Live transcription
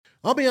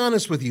I'll be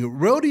honest with you,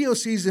 rodeo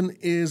season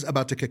is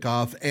about to kick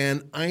off,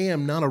 and I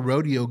am not a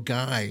rodeo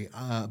guy,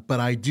 but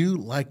I do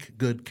like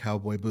good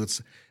cowboy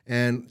boots.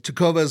 And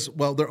Tecovas,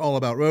 well, they're all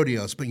about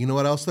rodeos, but you know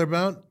what else they're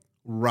about?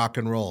 Rock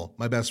and roll.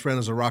 My best friend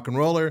is a rock and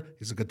roller.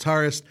 He's a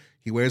guitarist.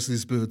 He wears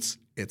these boots.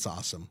 It's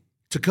awesome.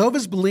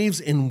 Tecovas believes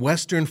in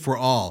Western for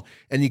all,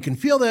 and you can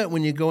feel that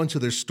when you go into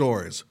their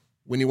stores.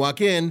 When you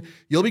walk in,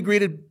 you'll be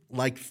greeted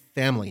like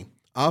family.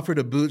 Offered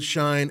a boot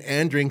shine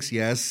and drinks,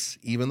 yes,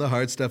 even the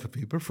hard stuff if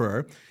you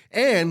prefer.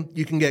 And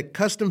you can get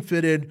custom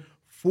fitted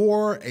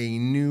for a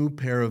new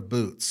pair of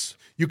boots.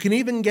 You can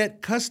even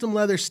get custom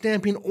leather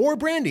stamping or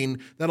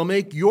branding that'll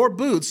make your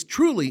boots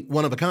truly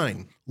one of a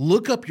kind.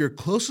 Look up your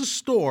closest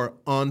store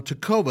on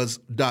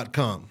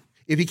tecovas.com.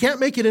 If you can't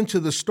make it into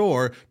the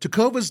store,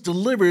 Tecovas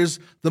delivers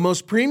the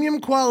most premium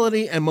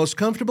quality and most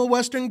comfortable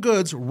Western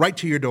goods right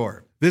to your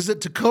door.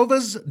 Visit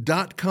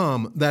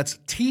tecovas.com, that's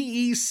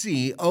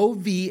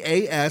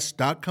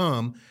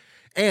Tecovas.com,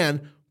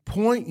 and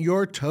point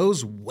your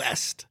toes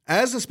west.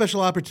 As a special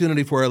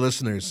opportunity for our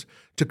listeners,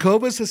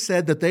 Tecovas has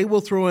said that they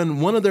will throw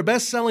in one of their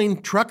best-selling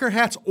trucker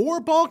hats or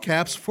ball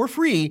caps for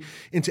free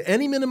into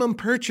any minimum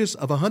purchase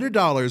of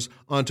 $100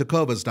 on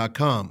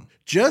tecovas.com.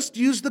 Just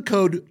use the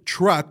code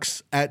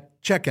TRUCKS at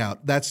checkout.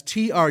 That's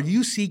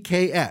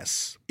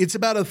TRUCKS. It's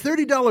about a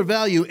 $30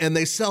 value and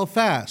they sell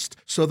fast,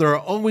 so there are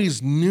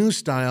always new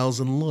styles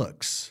and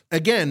looks.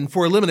 Again,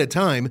 for a limited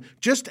time,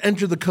 just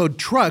enter the code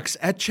TRUCKS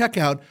at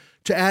checkout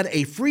to add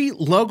a free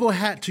logo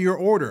hat to your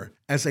order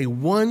as a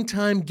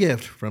one-time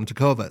gift from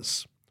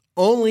Tecovas.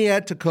 Only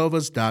at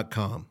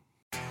tecovas.com.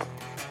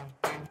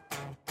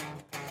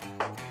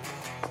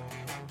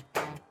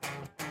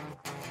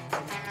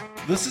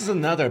 This is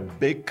another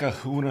big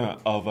kahuna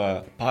of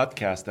a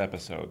podcast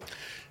episode.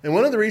 And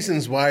one of the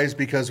reasons why is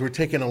because we're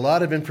taking a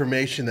lot of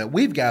information that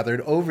we've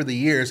gathered over the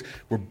years,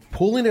 we're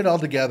pulling it all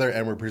together,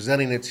 and we're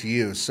presenting it to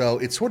you. So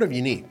it's sort of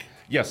unique.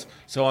 Yes.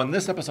 So on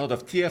this episode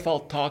of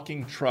TFL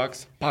Talking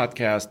Trucks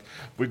podcast,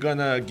 we're going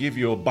to give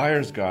you a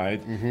buyer's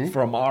guide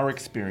from our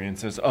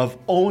experiences of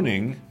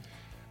owning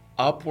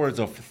upwards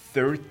of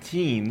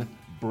 13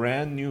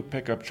 brand new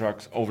pickup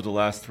trucks over the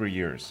last 3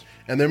 years.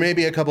 And there may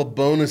be a couple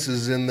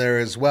bonuses in there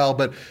as well.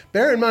 But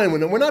bear in mind,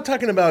 we're not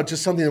talking about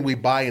just something that we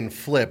buy and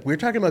flip. We're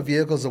talking about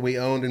vehicles that we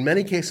owned, in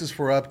many cases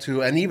for up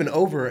to and even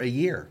over a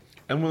year.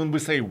 And when we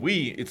say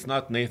we, it's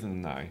not Nathan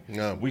and I.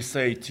 No. We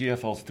say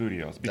TFL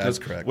Studios. Because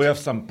That's correct. we have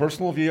some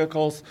personal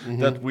vehicles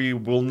that we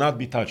will not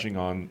be touching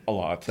on a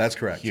lot. That's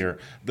correct. Here.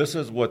 This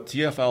is what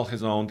TFL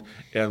has owned,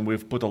 and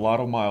we've put a lot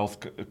of miles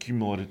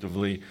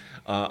cumulatively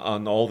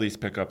on all these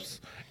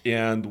pickups.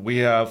 And we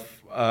have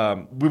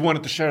we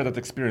wanted to share that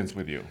experience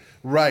with you.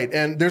 Right,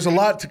 and there's a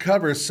lot to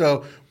cover,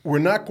 so we're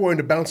not going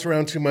to bounce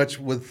around too much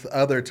with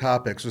other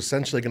topics. We're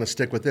essentially going to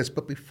stick with this.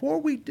 But before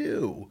we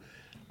do,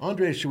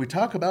 Andre, should we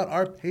talk about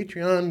our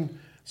Patreon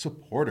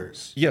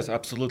supporters? Yes,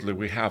 absolutely.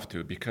 We have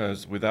to,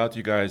 because without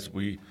you guys,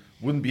 we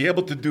wouldn't be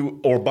able to do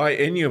or buy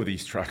any of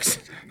these trucks.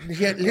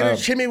 Yeah, little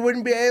Jimmy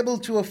wouldn't be able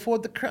to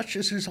afford the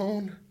crutches he's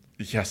on.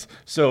 Yes.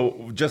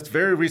 So just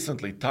very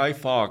recently, Ty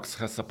Fox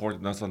has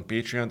supported us on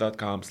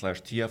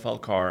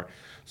patreon.com/TFLcar.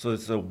 So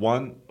it's a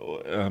one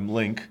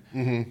link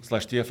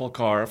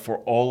 /TFLcar for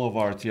all of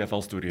our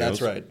TFL studios.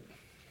 That's right.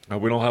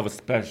 We don't have a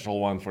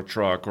special one for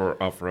truck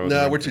or off-road.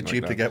 No, we're too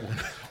cheap to get one.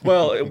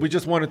 Well, we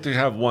just wanted to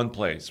have one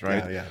place,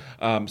 right? Yeah.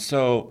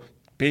 So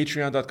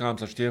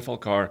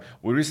patreon.com/TFLcar.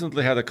 We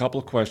recently had a couple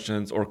of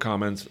questions or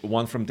comments,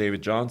 one from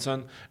David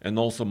Johnson and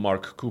also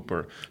Mark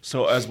Cooper.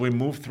 So as we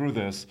move through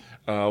this,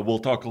 we'll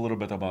talk a little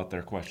bit about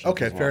their questions.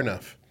 Okay, as well. fair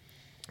enough.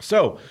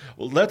 So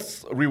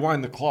let's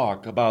rewind the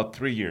clock about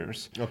 3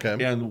 years.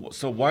 Okay. And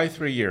so why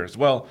 3 years?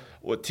 Well,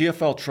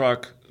 TFL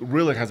Truck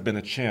really has been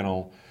a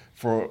channel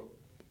for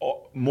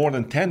more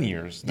than 10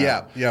 years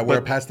now. Yeah,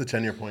 we're past the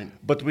 10-year point.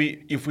 But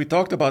if we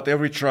talked about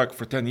every truck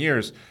for 10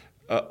 years,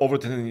 over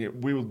 10 years,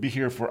 we would be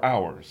here for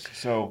hours.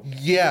 So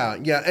Yeah,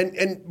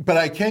 but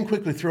I can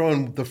quickly throw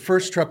in the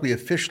first truck we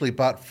officially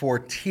bought for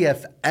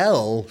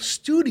TFL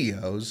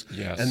Studios,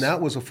 Yes. and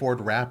that was a Ford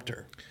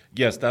Raptor.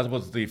 yes, that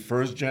was the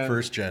first gen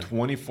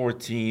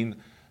 2014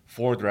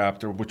 Ford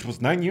Raptor, which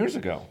was 9 years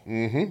ago.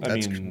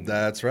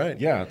 That's right.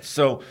 Yeah,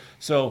 so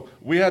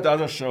we had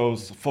other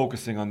shows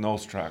focusing on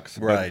those trucks.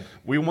 But Right.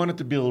 we wanted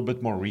to be a little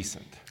bit more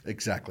recent.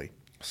 Exactly.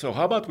 So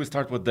how about we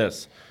start with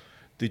this?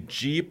 The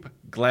Jeep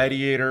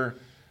Gladiator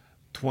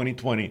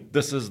 2020.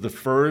 This is the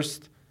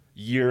first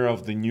year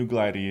of the new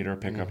Gladiator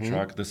pickup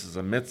truck. This is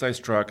a midsize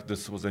truck.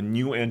 This was a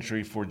new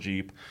entry for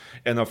Jeep.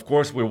 And of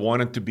course, we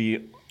wanted to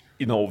be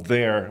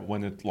there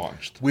when it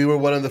launched. We were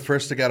one of the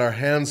first to get our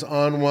hands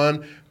on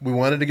one. We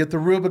wanted to get the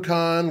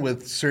Rubicon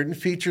with certain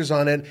features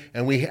on it,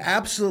 and we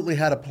absolutely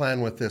had a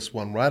plan with this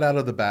one right out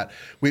of the bat.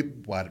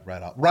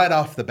 Right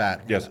off the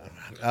bat. Yes.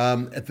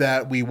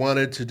 That we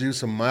wanted to do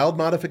some mild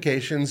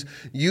modifications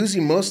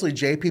using mostly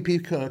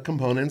JPP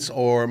components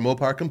or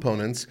Mopar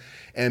components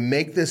and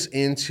make this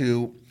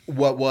into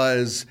what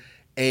was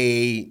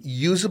a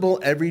usable,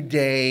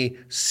 everyday,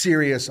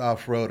 serious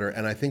off-roader,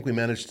 and I think we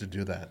managed to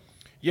do that.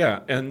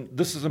 Yeah, and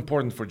this is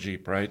important for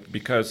Jeep, right?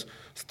 Because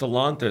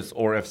Stellantis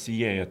or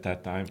FCA at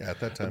that time,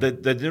 they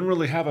didn't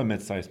really have a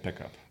mid-size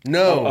pickup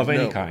of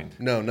any kind.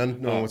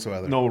 None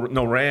whatsoever.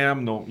 No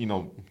Ram,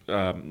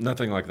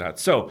 nothing like that.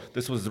 So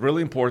this was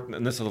really important,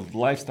 and this is a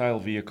lifestyle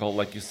vehicle.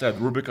 Like you said,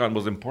 Rubicon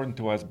was important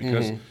to us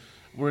because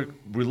we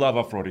love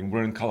off-roading.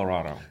 We're in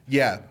Colorado.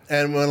 Yeah,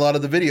 and a lot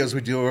of the videos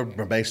we do are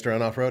based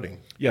around off-roading.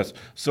 Yes,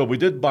 so we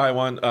did buy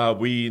one.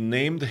 We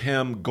named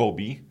him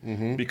Gobi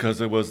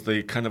because it was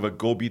the kind of a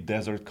Gobi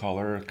desert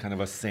color, kind of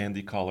a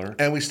sandy color.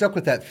 And we stuck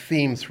with that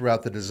theme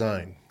throughout the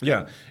design.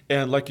 Yeah,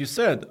 and like you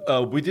said,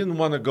 we didn't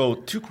want to go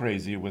too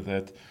crazy with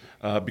it.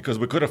 Because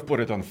we could have put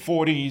it on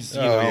 40s.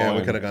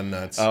 We could have gone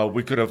nuts.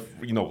 We could have,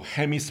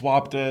 Hemi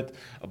swapped it,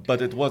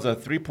 but it was a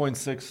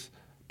 3.6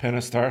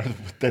 Pentastar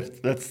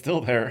that's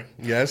still there.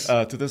 Yes.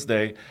 To this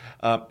day.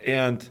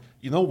 And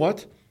you know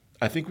what?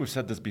 I think we've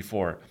said this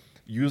before.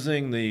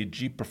 Using the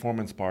Jeep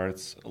Performance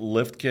Parts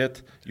lift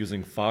kit,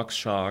 using Fox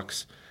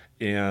shocks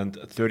and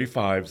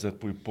 35s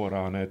that we put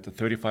on it, the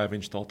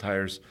 35-inch tall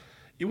tires,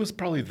 it was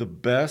probably the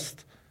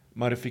best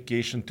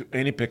modification to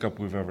any pickup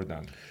we've ever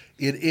done.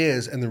 It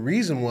is, and the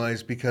reason why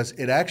is because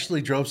it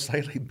actually drove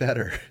slightly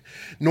better.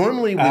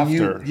 Normally,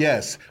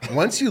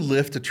 once you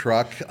lift a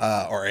truck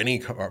or any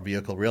car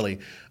vehicle, really,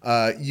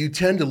 you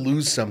tend to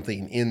lose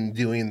something in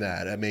doing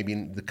that. Maybe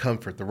the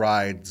comfort, the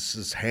ride,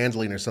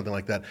 handling, or something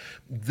like that.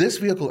 This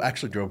vehicle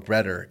actually drove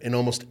better in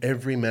almost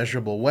every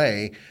measurable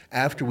way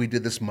after we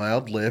did this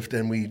mild lift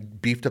and we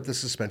beefed up the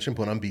suspension,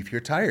 put on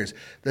beefier tires.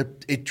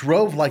 It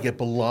drove like it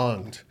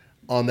belonged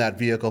on that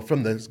vehicle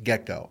from the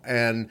get-go.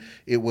 And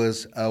it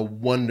was a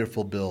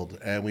wonderful build,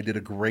 and we did a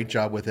great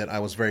job with it. I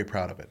was very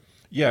proud of it.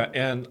 Yeah,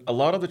 and a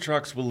lot of the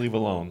trucks we'll leave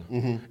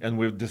alone, and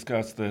we've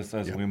discussed this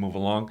as we move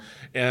along.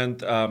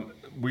 And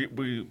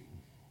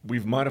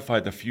we've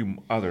modified a few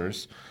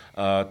others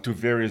to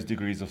various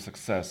degrees of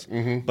success.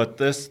 But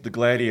the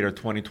Gladiator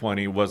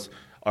 2020, was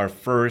our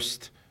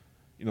first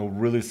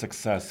really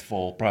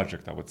successful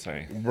project, I would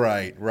say.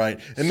 Right.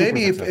 And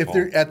maybe if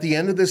they're at the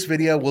end of this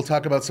video, we'll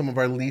talk about some of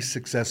our least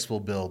successful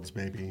builds,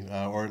 maybe,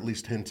 or at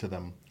least hint to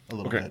them a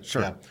little bit.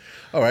 Sure. Yeah.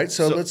 All right,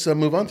 so let's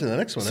move on to the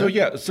next one.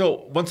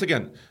 So once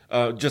again,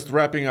 just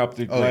wrapping up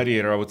the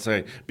Gladiator, I would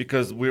say,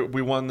 because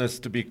we want this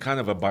to be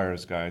kind of a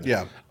buyer's guide.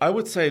 Yeah. I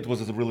would say it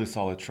was a really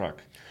solid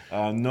truck.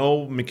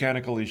 No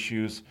mechanical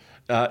issues.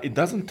 It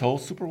doesn't tow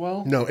super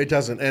well. No, it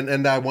doesn't.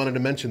 And I wanted to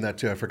mention that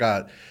too. I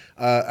forgot.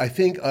 I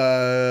think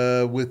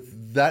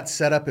with that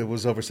setup, it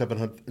was over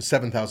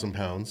 7,000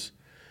 pounds.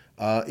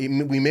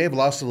 We may have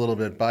lost a little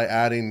bit by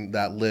adding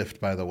that lift,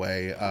 by the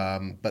way,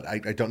 but I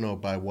don't know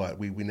by what.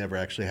 We never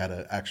actually had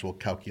an actual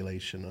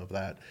calculation of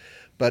that.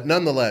 But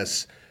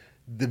nonetheless,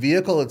 the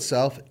vehicle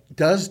itself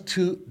does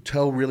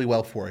tow really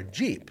well for a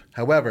Jeep.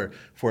 However,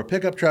 for a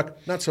pickup truck,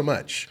 not so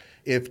much.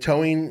 If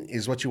towing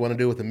is what you want to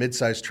do with a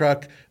mid-sized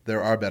truck,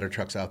 there are better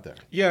trucks out there.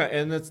 Yeah,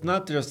 and it's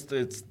not just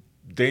it's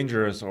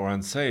dangerous or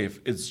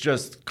unsafe. It's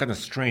just kind of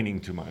straining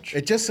too much.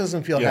 It just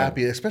doesn't feel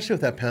happy, especially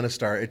with that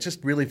Pentastar. It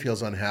just really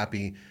feels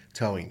unhappy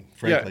towing,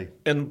 frankly.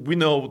 Yeah, and we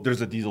know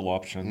there's a diesel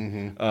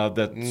option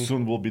that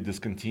soon will be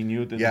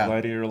discontinued in the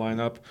Gladiator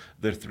lineup.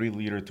 The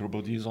 3-liter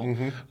turbo diesel.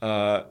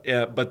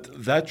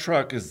 But that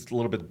truck is a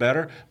little bit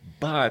better,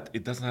 but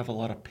it doesn't have a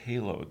lot of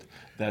payload,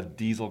 that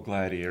diesel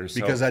Gladiator.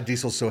 Because that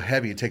diesel's so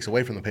heavy, it takes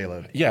away from the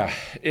payload. Yeah,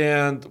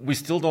 and we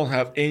still don't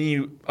have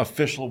any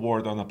official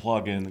word on a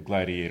plug-in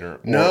Gladiator.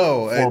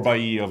 No.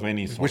 4xe of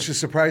any sort. Which is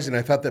surprising.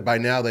 I thought that by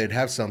now they'd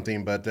have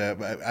something, but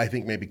I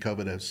think maybe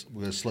COVID has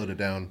slowed it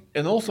down.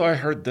 And also I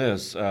heard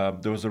this.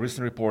 There was a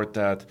recent report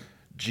that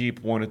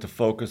Jeep wanted to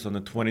focus on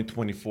the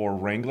 2024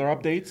 Wrangler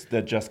updates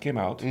that just came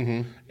out.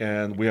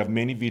 And we have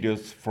many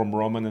videos from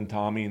Roman and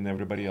Tommy and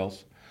everybody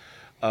else.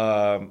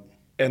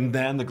 And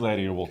then the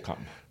Gladiator will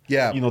come.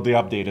 Yeah. The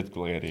updated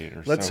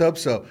Gladiator. Let's hope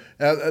so.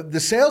 The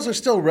sales are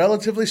still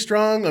relatively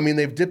strong. I mean,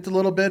 they've dipped a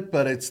little bit,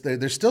 but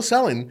they're still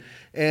selling.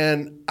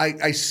 And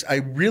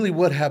I really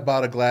would have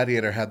bought a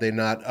Gladiator had they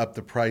not upped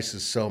the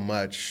prices so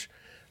much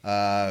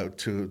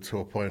to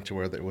a point to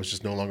where it was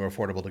just no longer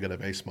affordable to get a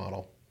base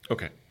model.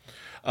 Okay.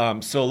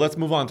 So let's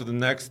move on to the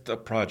next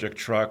project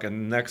truck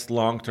and next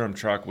long-term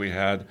truck we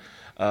had,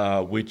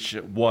 which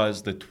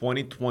was the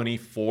 2020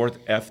 Ford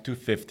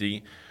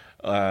F-250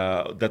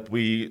 that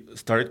we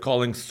started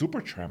calling Super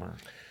Tremor.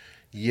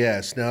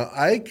 Yes. Now,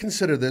 I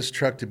consider this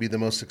truck to be the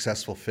most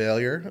successful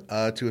failure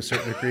to a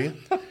certain degree,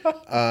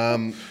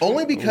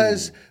 only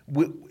because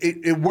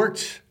it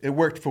worked. It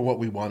worked for what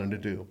we wanted to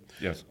do.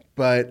 Yes.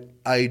 But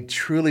I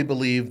truly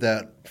believe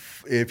that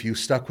if you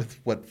stuck with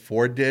what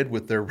Ford did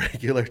with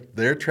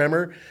their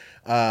Tremor,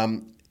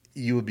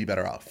 you would be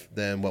better off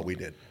than what we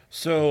did.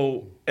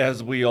 So,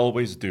 as we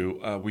always do,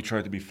 we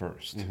try to be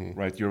first,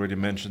 right? You already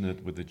mentioned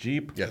it with the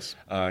Jeep. Yes.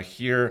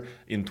 Here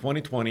in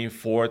 2020,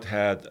 Ford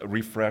had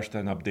refreshed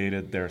and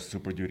updated their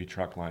Super Duty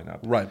truck lineup.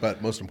 Right,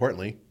 but most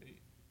importantly,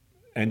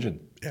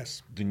 engine.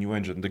 Yes. The new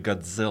engine, the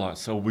Godzilla.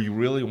 So we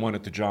really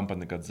wanted to jump on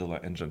the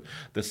Godzilla engine.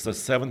 This is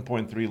a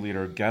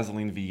 7.3-liter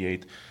gasoline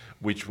V8,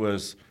 which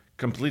was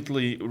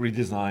completely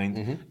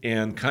redesigned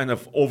and kind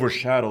of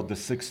overshadowed the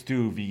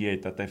 6.2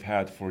 V8 that they've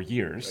had for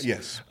years.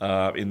 Yes.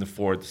 In the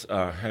Ford's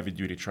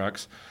heavy-duty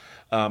trucks.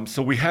 So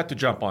we had to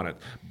jump on it.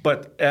 But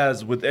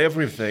as with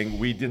everything,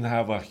 we didn't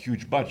have a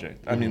huge budget.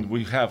 I mean,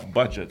 we have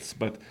budgets,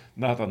 but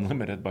not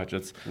unlimited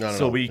budgets.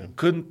 So we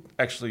couldn't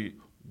actually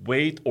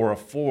wait or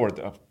afford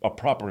a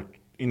proper,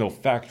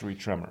 factory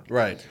trimmer.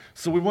 Right.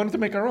 So we wanted to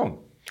make our own.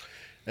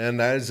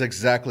 And that is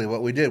exactly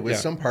what we did with Yeah.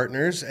 some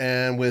partners,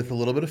 and with a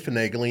little bit of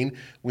finagling,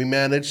 we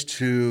managed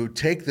to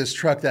take this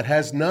truck that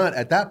has not,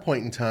 at that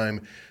point in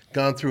time,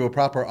 gone through a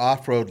proper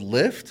off-road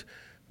lift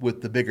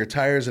with the bigger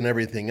tires and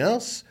everything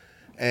else,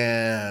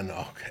 and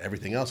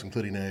everything else,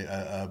 including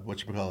a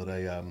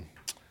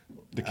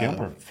The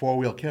camper.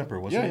 four-wheel camper,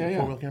 wasn't Yeah, it? yeah, yeah.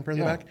 Four-wheel camper in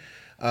the Yeah. back.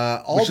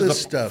 All Which this is a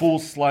stuff. full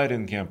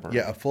slide-in camper.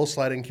 Yeah, a full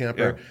sliding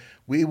camper. Yeah.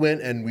 We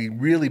went and we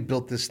really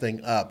built this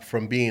thing up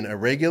from being a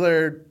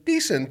regular,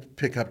 decent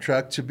pickup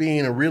truck to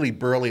being a really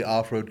burly,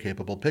 off-road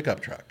capable pickup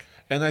truck.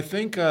 And I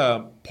think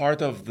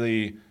part of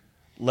the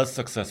less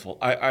successful,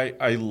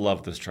 I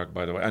love this truck,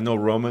 by the way. I know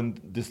Roman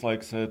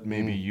dislikes it.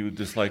 Maybe you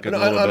dislike it a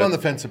little bit. I'm on the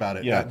fence about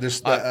it. Yeah.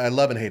 I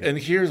love and hate it. And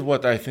here's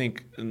what I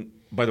think. And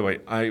by the way,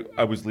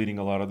 I was leading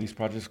a lot of these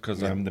projects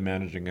because I'm the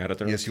managing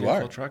editor Yes, of you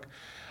CFL are. Truck.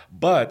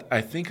 But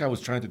I think I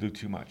was trying to do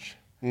too much.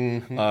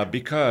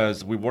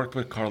 Because we worked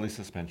with Carly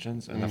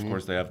suspensions, and of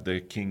course they have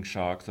the King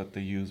shocks that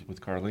they use with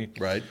Carly.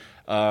 Right.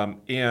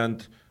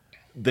 And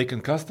they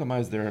can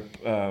customize their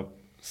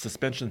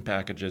suspension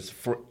packages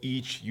for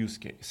each use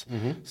case.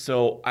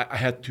 So I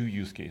had two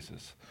use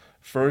cases.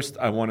 First,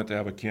 I wanted to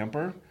have a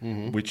camper,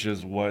 which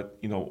is what,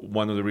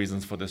 one of the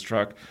reasons for this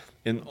truck.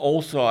 And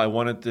also I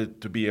wanted it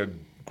to be a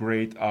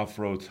great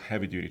off-road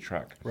heavy-duty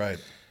truck. Right.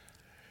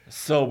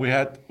 So we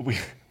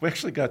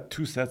actually got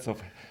two sets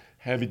of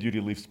heavy-duty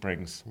leaf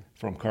springs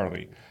from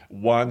Carly.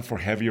 One for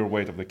heavier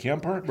weight of the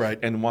camper, Right.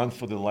 and one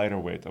for the lighter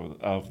weight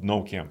of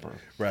no camper.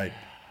 Right.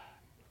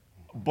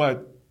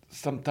 But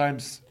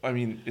sometimes,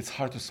 it's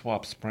hard to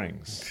swap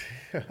springs.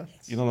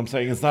 You know what I'm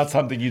saying? It's not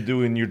something you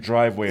do in your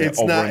driveway It's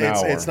over not. an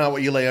hour. It's not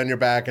what you lay on your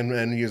back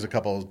and use a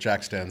couple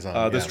jack stands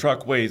on. This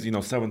truck weighs,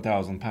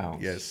 7,000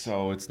 pounds. Yes.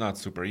 So it's not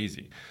super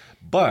easy.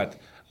 But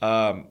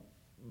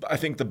I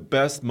think the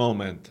best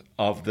moment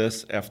of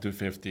this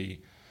F-250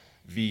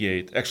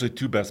 V8, actually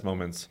two best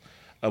moments,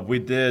 we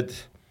did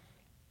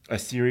a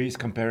series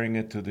comparing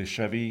it to the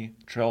Chevy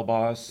Trail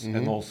Boss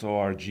and also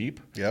our Jeep.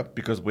 Yep.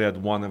 Because we had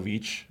one of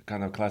each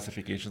kind of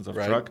classifications of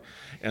Right. truck.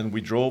 And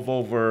we drove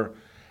over,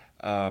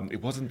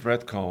 it wasn't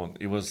Red Cone,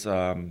 it was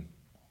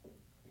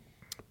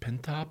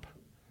Pintop?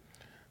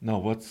 No,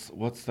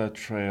 what's that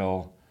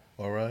trail?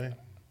 All right.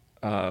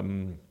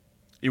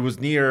 It was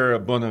near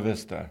Buena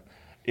Vista.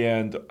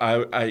 And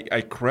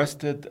I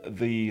crested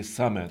the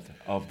summit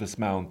of this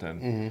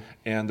mountain,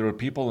 and there were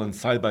people in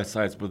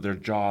side-by-sides with their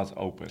jaws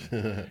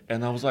open.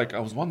 And I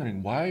was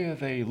wondering, why are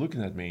they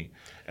looking at me?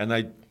 And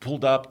I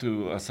pulled up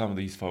to some of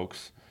these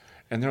folks,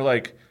 and they're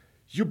like,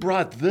 you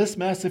brought this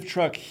massive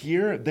truck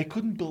here? They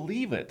couldn't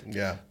believe it.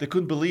 Yeah. They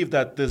couldn't believe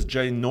that this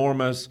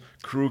ginormous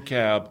crew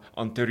cab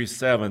on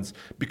 37s,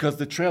 because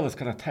the trail is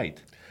kind of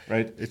tight,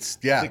 right?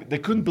 They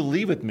couldn't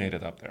believe it made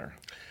it up there.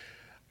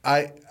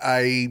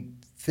 I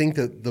think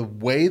that the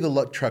way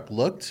the truck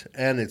looked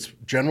and its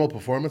general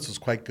performance was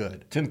quite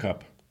good. Tin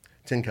Cup.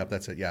 Tin Cup,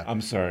 that's it, yeah.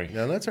 I'm sorry.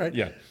 No, that's all right.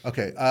 Yeah.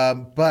 Okay,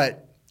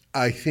 but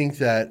I think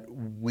that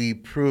we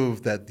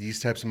proved that these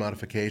types of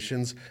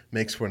modifications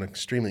makes for an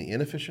extremely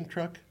inefficient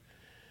truck.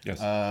 Yes.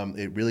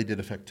 It really did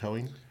affect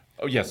towing.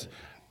 Oh, yes.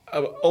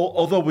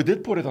 Although we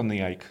did put it on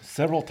the Ike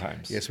several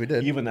times. Yes, we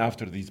did. Even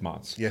after these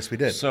mods. Yes, we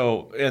did.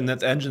 So, and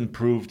that engine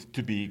proved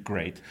to be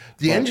great.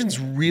 The engine's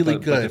really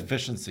But good.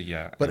 efficiency,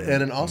 yeah.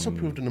 And it also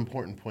proved an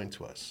important point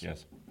to us.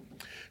 Yes.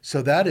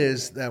 So that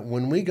is that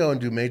when we go and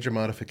do major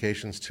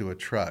modifications to a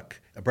truck,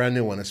 a brand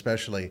new one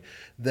especially,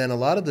 then a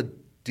lot of the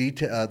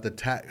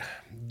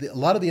a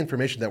lot of the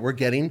information that we're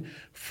getting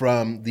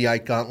from the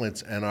Ike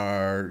gauntlets and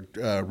our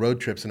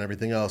road trips and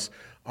everything else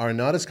are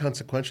not as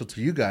consequential to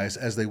you guys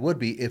as they would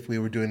be if we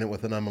were doing it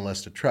with an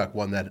unmolested truck,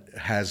 one that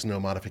has no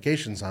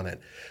modifications on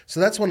it. So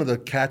that's one of the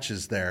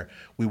catches there.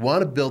 We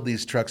want to build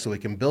these trucks so we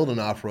can build an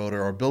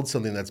off-roader or build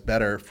something that's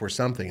better for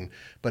something.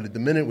 But at the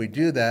minute we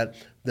do that,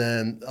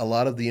 then a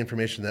lot of the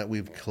information that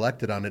we've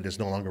collected on it is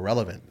no longer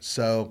relevant.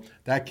 So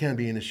that can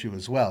be an issue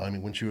as well. I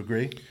mean, wouldn't you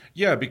agree?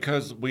 Yeah,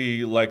 because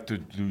we like to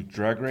do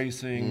drag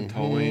racing,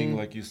 towing,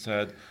 like you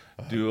said,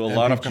 do a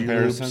lot of MPG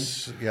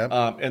comparisons. loops, yep.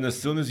 And as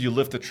soon as you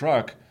lift a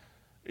truck,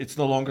 it's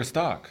no longer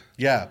stock.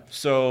 Yeah.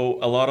 So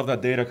a lot of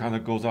that data kind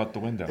of goes out the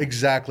window.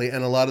 Exactly,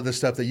 and a lot of the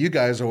stuff that you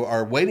guys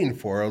are waiting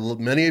for.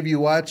 Many of you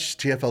watch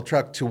TFL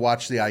Truck to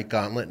watch the Ike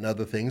Gauntlet and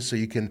other things, so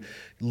you can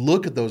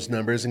look at those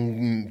numbers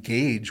and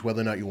gauge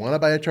whether or not you want to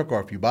buy a truck,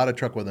 or if you bought a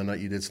truck, whether or not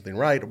you did something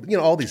right.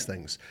 All these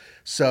things.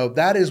 So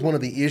that is one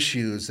of the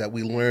issues that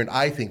we learned.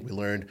 I think we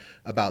learned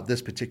about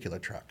this particular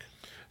truck.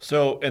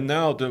 So, and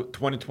now the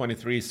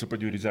 2023 Super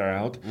Duties are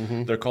out.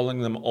 They're calling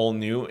them all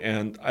new,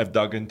 and I've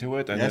dug into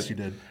it. And Yes, you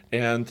did.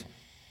 And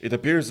It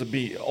appears to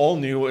be all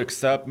new,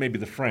 except maybe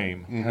the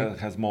frame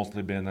has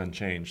mostly been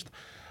unchanged.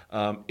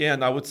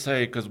 And I would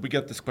say, because we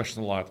get this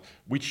question a lot,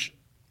 which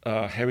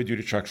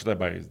heavy-duty truck should I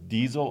buy,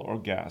 diesel or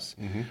gas?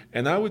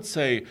 And I would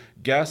say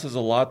gas is a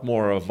lot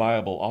more a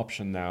viable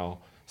option now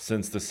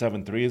since the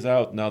 7.3 is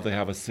out. Now they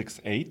have a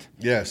 6.8,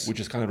 Yes. which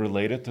is kind of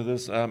related to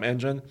this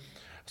engine.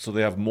 So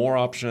they have more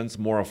options,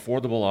 more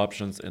affordable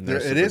options in their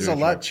It is a Super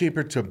Duty lot truck.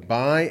 cheaper to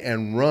buy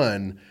and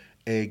run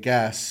a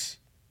gas,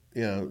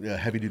 a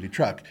heavy-duty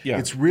truck. Yeah.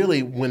 It's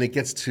really when it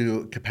gets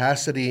to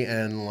capacity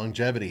and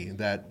longevity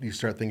that you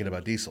start thinking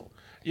about diesel.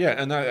 Yeah,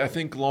 and I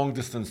think long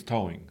distance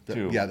towing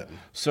too. yeah.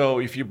 So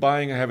if you're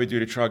buying a heavy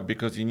duty truck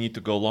because you need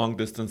to go long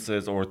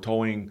distances or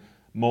towing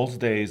most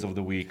days of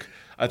the week,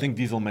 I think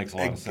diesel makes a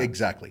lot of sense.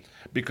 Exactly.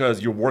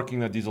 Because you're working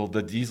the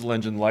diesel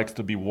engine likes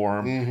to be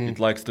warm, it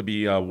likes to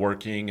be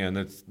working,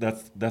 and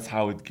that's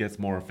how it gets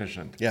more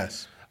efficient.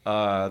 Yes.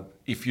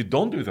 If you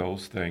don't do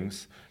those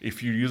things,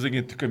 if you're using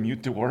it to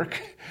commute to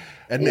work,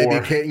 And maybe,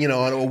 or-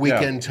 on a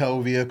weekend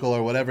tow vehicle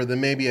or whatever, then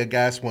maybe a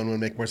gas one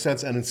would make more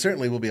sense. And it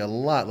certainly will be a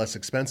lot less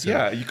expensive.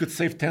 yeah, you could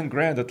save 10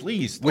 grand at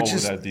least over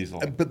that diesel.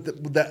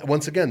 But that,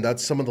 once again,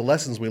 that's some of the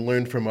lessons we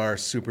learned from our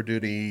Super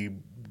Duty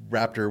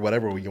Raptor,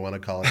 whatever you want to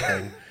call it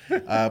thing.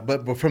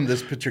 But from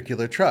this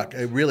particular truck,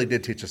 it really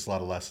did teach us a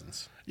lot of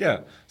lessons.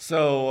 Yeah.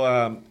 So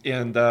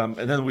and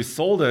then we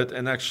sold it,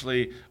 and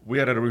actually we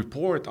had a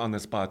report on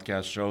this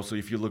podcast show. So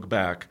if you look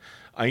back,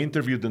 I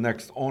interviewed the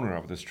next owner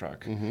of this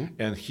truck,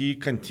 and he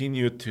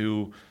continued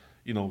to,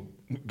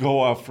 go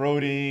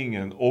off-roading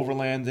and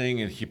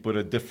overlanding, and he put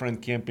a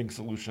different camping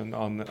solution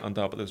on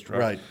top of this truck.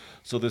 Right.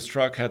 So this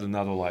truck had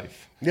another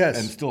life. Yes.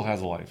 And still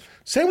has a life.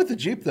 Same with the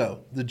Jeep, though.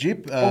 The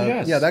Jeep,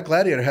 yes. that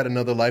Gladiator had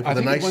another life with I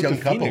a think it nice went young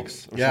to couple.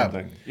 Phoenix or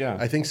something. Yeah.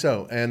 I think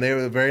so. And they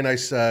were a very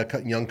nice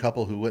young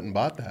couple who went and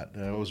bought that.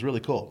 It was really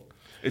cool.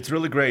 It's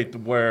really great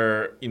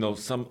where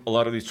a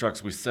lot of these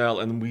trucks we sell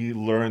and we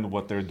learn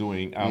what they're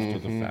doing after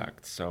the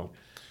fact. So,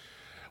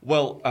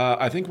 well,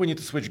 I think we need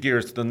to switch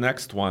gears to the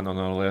next one on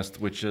our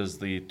list, which is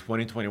the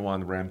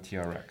 2021 Ram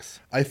TRX.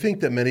 I think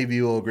that many of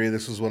you will agree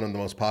this was one of the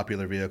most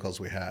popular vehicles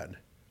we had.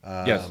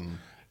 Yes,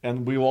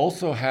 and we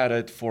also had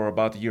it for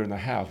about a year and a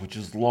half, which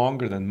is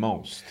longer than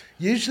most.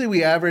 Usually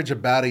we average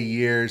about a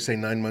year, say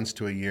 9 months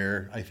to a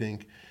year, I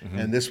think.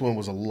 And this one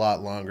was a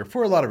lot longer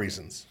for a lot of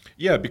reasons.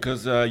 Yeah,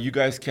 because you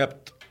guys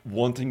kept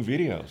wanting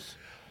videos.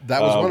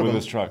 That was one of with them.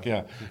 this truck.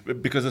 Yeah,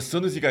 because as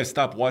soon as you guys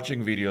stop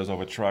watching videos of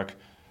a truck,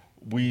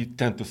 we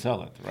tend to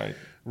sell it, right?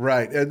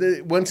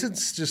 Right. Once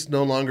it's just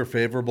no longer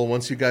favorable,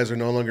 once you guys are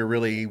no longer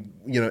really,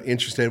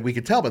 interested, we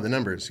could tell by the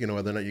numbers,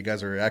 whether or not you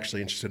guys are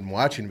actually interested in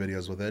watching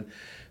videos with it,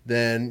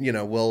 then,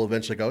 we'll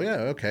eventually go, yeah,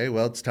 okay,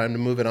 well, it's time to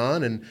move it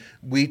on. And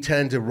we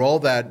tend to roll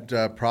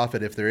that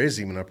profit, if there is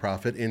even a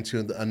profit,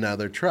 into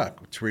another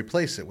truck to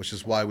replace it, which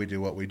is why we do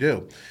what we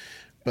do.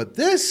 But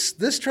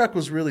this truck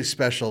was really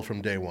special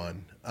from day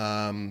one.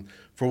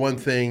 For one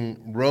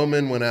thing,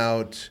 Roman went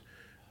out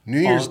New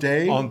Year's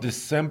Day. On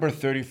December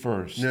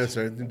 31st. No,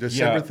 sorry,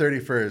 December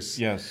 31st.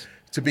 Yes.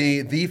 To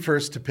be the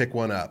first to pick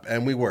one up.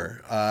 And we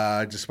were.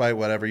 Despite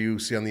whatever you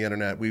see on the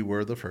internet, we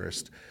were the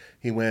first.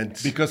 He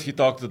went... Because he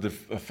talked to the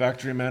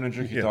factory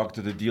manager, he talked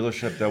to the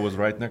dealership that was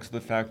right next to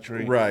the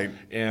factory. Right.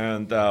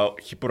 And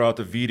he put out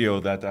a video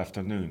that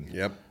afternoon.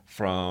 Yep.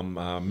 From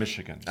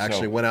Michigan.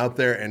 Actually went out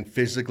there and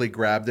physically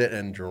grabbed it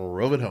and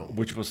drove it home.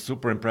 Which was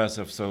super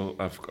impressive. So,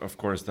 of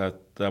course,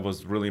 that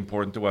was really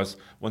important to us,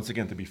 once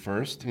again, to be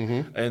first.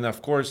 And,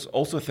 of course,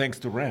 also thanks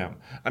to Ram.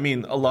 I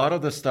mean, a lot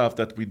of the stuff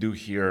that we do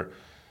here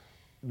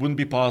wouldn't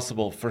be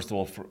possible, first of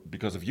all,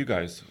 because of you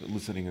guys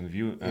listening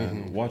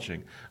and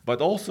watching. But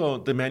also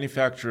the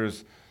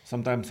manufacturers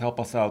sometimes help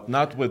us out,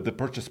 not with the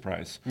purchase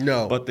price.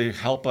 No. But they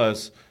help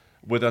us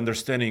with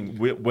understanding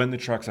when the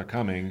trucks are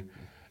coming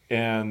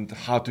and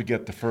how to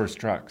get the first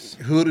trucks.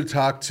 Who to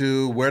talk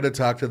to, where to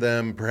talk to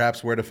them,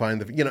 perhaps where to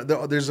find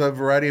there's a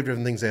variety of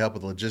different things they help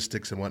with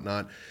logistics and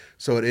whatnot.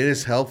 So it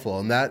is helpful,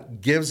 and that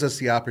gives us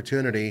the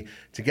opportunity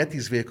to get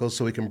these vehicles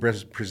so we can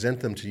present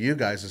them to you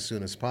guys as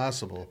soon as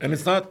possible. And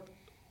it's not,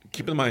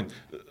 keep in mind,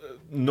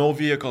 no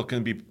vehicle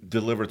can be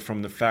delivered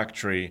from the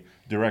factory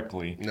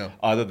directly,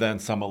 other than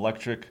some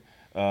electric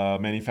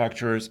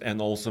manufacturers and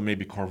also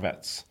maybe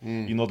Corvettes.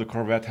 The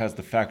Corvette has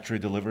the factory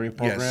delivery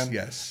program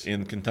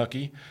in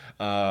Kentucky.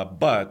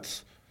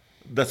 But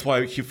that's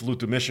why he flew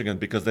to Michigan,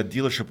 because that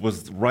dealership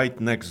was right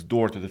next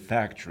door to the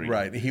factory.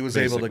 Right. He was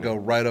able to go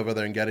right over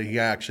there and get it. He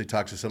actually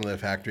talked to some of the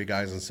factory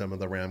guys and some of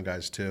the Ram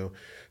guys too.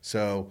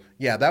 So,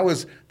 yeah,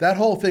 that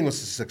whole thing was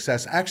a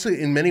success.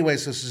 Actually, in many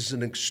ways, this is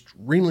an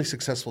extremely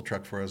successful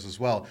truck for us as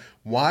well.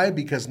 Why?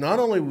 Because not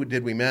only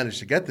did we manage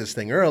to get this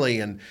thing early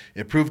and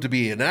it proved to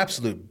be an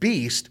absolute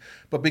beast,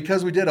 but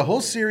because we did a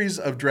whole series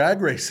of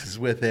drag races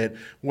with it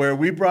where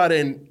we brought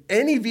in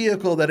any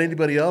vehicle that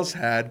anybody else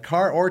had,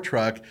 car or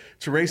truck,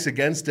 to race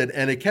against it,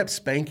 and it kept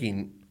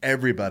spanking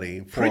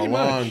everybody for a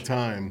long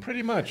time.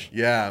 Pretty much.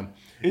 Yeah.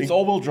 It's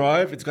all-wheel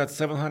drive. It's got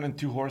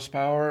 702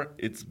 horsepower.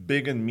 It's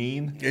big and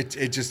mean. It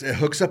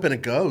hooks up and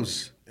it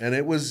goes. And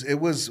it was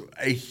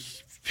a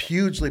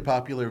hugely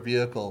popular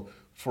vehicle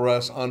for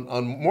us on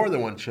more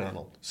than one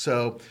channel.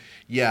 So,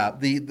 yeah,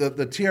 the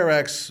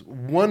TRX,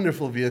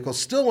 wonderful vehicle,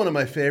 still one of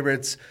my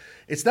favorites.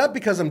 It's not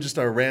because I'm just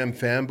a Ram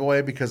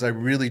fanboy, because I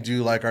really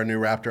do like our new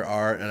Raptor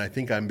R, and I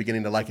think I'm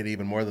beginning to like it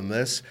even more than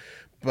this.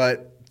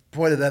 But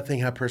boy, did that thing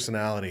have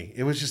personality.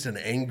 It was just an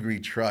angry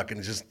truck, and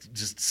it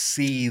just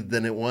seethed,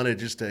 and it wanted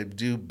just to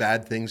do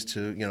bad things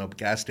to,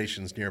 gas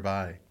stations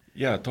nearby.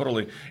 Yeah,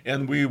 totally.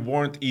 And we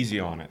weren't easy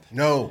on it.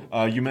 No.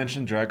 You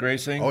mentioned drag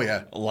racing. Oh,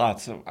 yeah.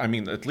 Lots of,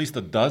 at least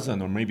a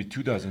dozen or maybe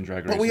 2 dozen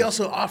drag races. But we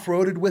also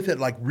off-roaded with it,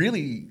 like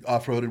really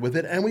off-roaded with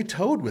it, and we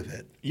towed with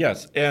it.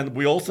 Yes, and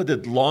we also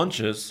did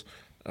launches.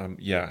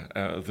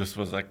 This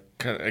was I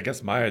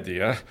guess my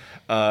idea,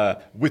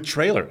 with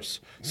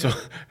trailers.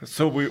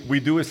 So we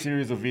do a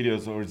series of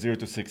videos over 0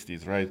 to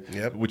 60s, right?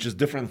 Yep. Which is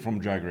different from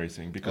drag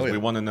racing, because we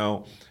want to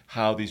know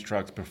how these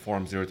trucks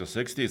perform 0 to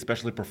 60,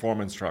 especially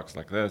performance trucks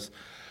like this.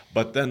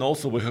 But then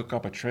also we hook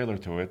up a trailer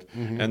to it.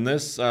 Mm-hmm. And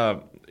this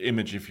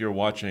image, if you're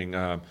watching,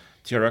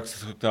 TRX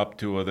is hooked up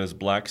to this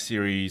Black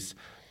Series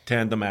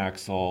tandem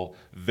axle,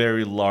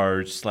 very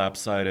large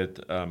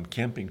slab-sided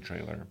camping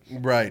trailer.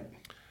 Right.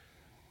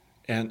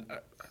 And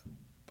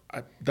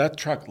that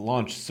truck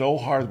launched so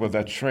hard with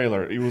that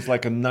trailer. It was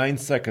like a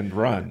 9-second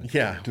run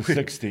to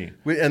 60.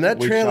 And that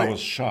trailer, I was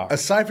shocked.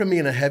 Aside from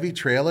being a heavy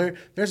trailer,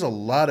 there's a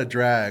lot of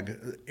drag,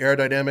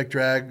 aerodynamic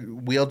drag,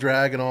 wheel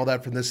drag, and all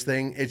that from this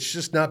thing. It's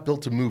just not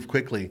built to move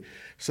quickly.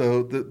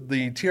 So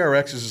the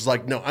TRX is just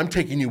like, no, I'm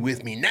taking you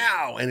with me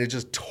now. And it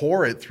just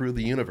tore it through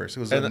the universe. It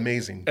was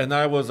amazing. And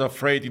I was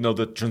afraid,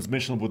 the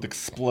transmission would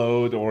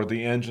explode or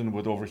the engine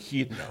would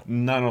overheat. No.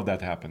 None of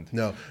that happened.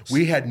 No,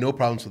 we had no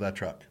problems with that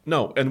truck.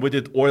 No, and we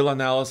did oil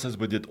analysis,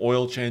 we did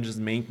oil changes,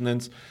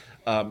 maintenance.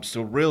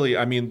 So really,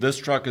 this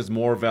truck is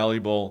more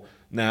valuable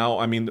now.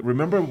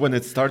 Remember when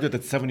it started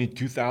at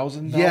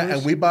 $72,000? Yeah,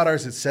 and we bought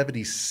ours at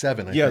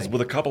 $77,000. Yes,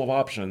 with a couple of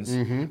options.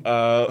 Mm-hmm.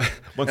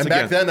 Once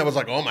back then, that was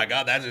like, oh my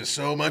God, that is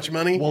so much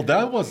money. Well,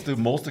 that was the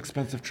most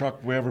expensive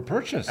truck we ever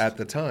purchased at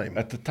the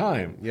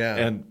time. Yeah,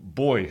 and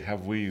boy,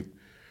 have we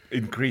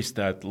increased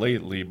that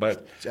lately.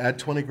 But add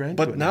 $20,000.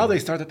 But now they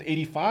start at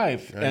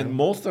 $85,000, and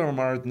most of them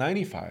are at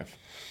 $95,000.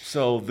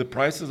 So the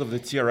prices of the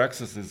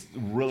TRXs is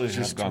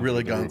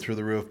really gone through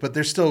the roof. But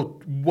they're still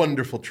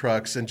wonderful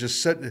trucks, and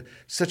just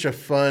such a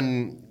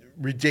fun,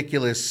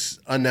 ridiculous,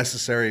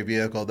 unnecessary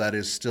vehicle that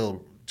is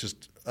still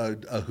just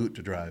a hoot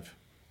to drive.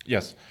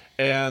 Yes.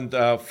 And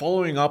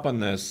following up on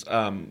this,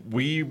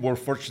 we were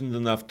fortunate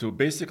enough to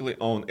basically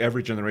own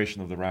every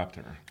generation of the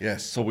Raptor.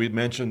 Yes. So we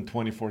mentioned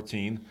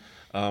 2014.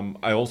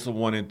 I also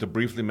wanted to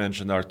briefly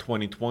mention our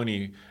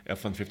 2020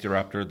 F-150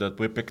 Raptor that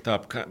we picked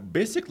up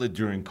basically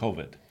during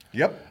COVID.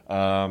 Yep.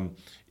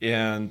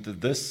 And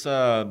this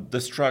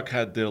truck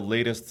had the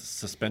latest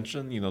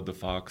suspension, the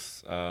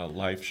Fox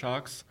Life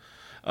shocks.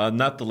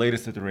 Not the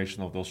latest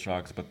iteration of those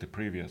shocks, but the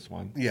previous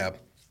one. Yeah.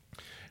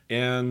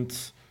 And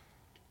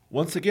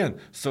once again,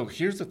 so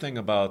here's the thing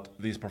about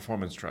these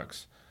performance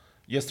trucks.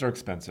 Yes, they're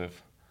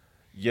expensive.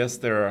 Yes,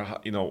 they're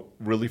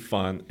really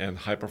fun and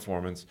high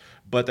performance,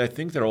 but I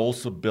think they're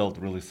also built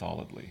really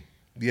solidly.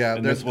 Yeah,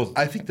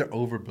 I think they're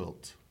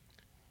overbuilt.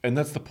 And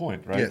that's the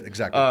point, right? Yeah,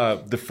 exactly.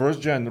 The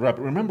first-gen Raptor,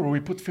 remember, we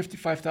put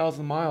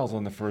 55,000 miles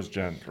on the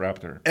first-gen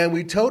Raptor. And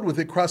we towed with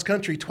it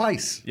cross-country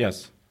twice.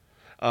 Yes.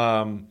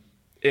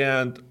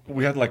 And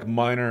we had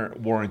minor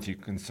warranty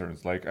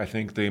concerns. I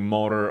think the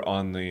motor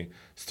on the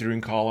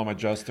steering column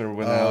adjuster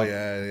went out.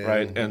 Yeah.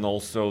 Right? And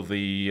also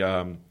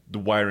the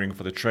wiring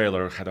for the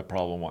trailer had a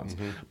problem once.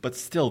 Mm-hmm. But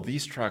still,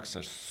 these trucks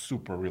are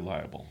super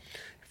reliable.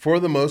 For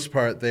the most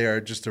part, they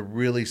are just a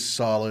really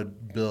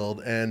solid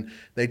build, and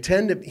they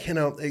tend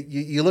to,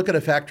 you look at a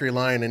factory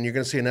line and you're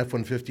going to see an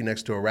F-150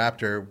 next to a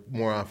Raptor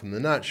more often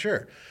than not,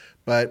 sure.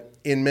 But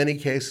in many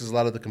cases, a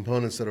lot of the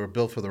components that are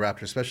built for the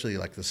Raptor, especially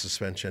like the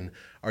suspension,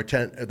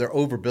 they're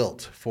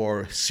overbuilt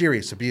for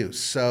serious abuse.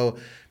 So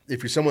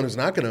if you're someone who's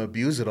not going to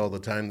abuse it all the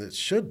time, that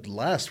should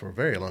last for a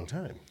very long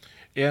time.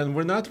 And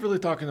we're not really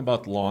talking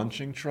about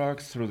launching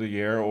trucks through the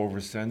air over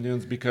sand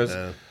dunes, because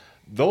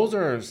those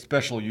are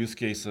special use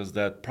cases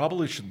that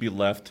probably should be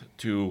left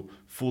to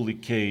fully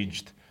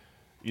caged,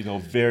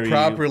 very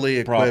properly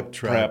equipped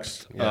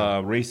trucks,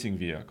 racing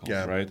vehicles,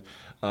 right?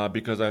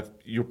 Because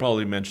you're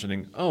probably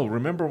mentioning,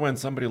 remember when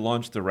somebody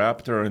launched the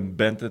Raptor and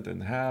bent it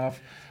in half?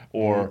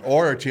 Or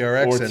a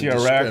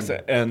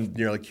TRX, and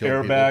nearly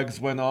killed airbags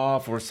people. went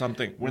off or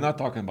something. We're not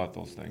talking about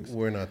those things.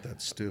 We're not that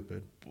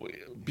stupid.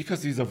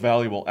 Because these are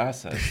valuable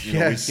assets.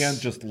 Yes. We can't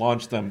just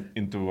launch them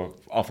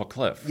off a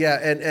cliff. Yeah,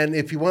 and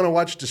if you want to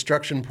watch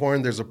destruction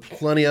porn, there's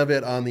plenty of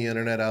it on the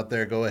internet out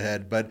there. Go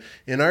ahead. But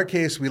in our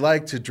case, we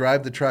like to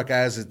drive the truck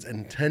as it's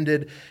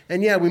intended.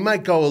 And yeah, we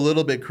might go a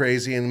little bit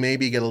crazy and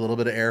maybe get a little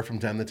bit of air from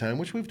time to time,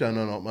 which we've done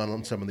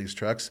on some of these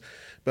trucks.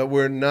 But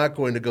we're not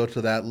going to go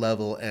to that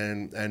level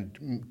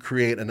and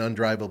create an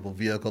undrivable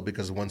vehicle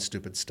because of one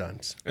stupid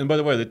stunt. And by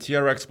the way, the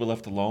TRX we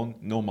left alone,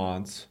 no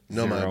mods.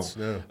 No zero. mods,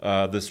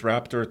 no. This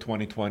Raptor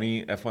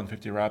 2020,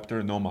 F-150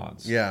 Raptor, no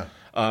mods. Yeah.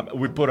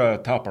 We put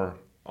a topper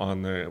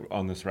on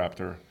this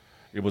Raptor.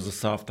 It was a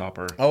soft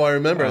topper. Oh, I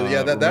remember.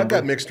 Yeah, that remember?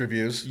 got mixed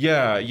reviews.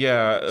 Yeah,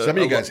 yeah. Some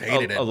of you guys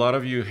hated it. A lot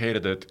of you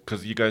hated it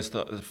because you guys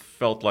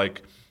felt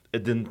like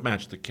it didn't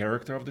match the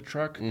character of the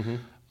truck.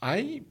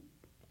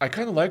 I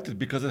kind of liked it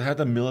because it had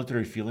a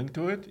military feeling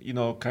to it. You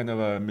know, kind of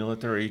a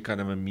military, kind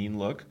of a mean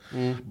look.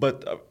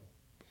 But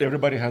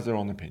everybody has their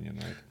own opinion,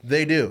 right?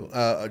 They do.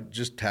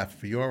 Just half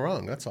of you are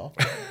wrong. That's all.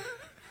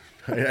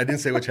 I didn't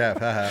say which half.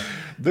 Haha.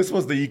 This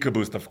was the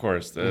EcoBoost, of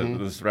course.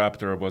 This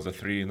Raptor was a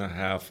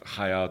 3.5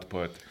 high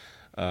output,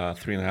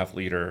 3.5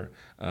 liter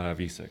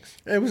V6.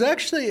 It was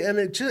actually, and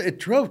it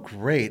drove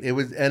great.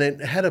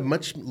 It had a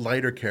much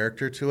lighter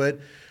character to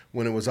it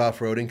when it was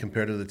off-roading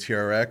compared to the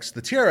TRX.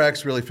 The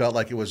TRX really felt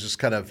like it was just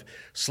kind of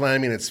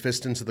slamming its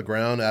fist into the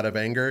ground out of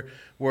anger,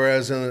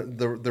 whereas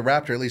the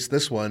Raptor, at least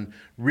this one,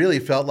 really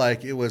felt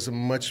like it was a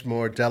much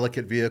more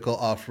delicate vehicle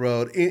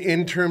off-road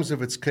in terms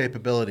of its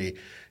capability.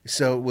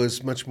 So it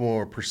was much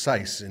more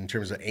precise in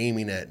terms of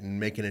aiming it and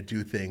making it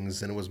do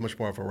things, and it was much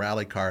more of a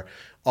rally car,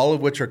 all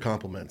of which are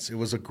compliments. It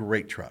was a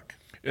great truck.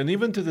 And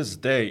even to this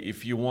day,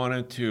 if you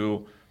wanted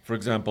to, for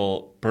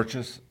example,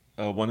 purchase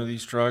one of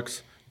these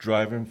trucks,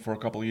 drive them for a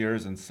couple of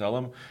years and sell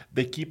them,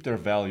 they keep their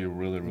value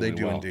really, really They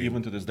do well, indeed.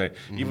 even to this day.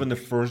 Even the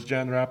first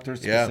gen Raptors,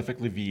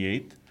 specifically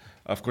V8,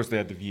 of course they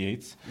had the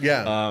V8s.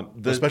 Yeah,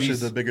 especially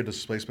these- the bigger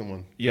displacement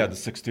one. Yeah, the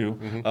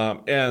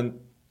 6.2. And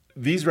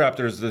these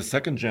Raptors, the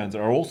second gens,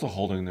 are also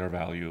holding their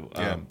value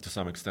to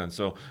some extent.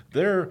 So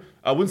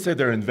I wouldn't say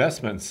they're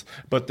investments,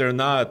 but they're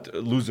not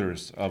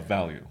losers of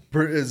value.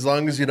 As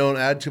long as you don't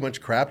add too much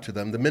crap to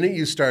them. The minute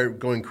you start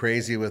going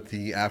crazy with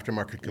the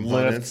aftermarket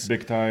components, Lifts,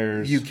 big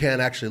tires. you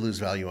can actually lose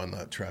value on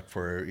that truck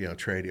for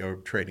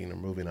trading or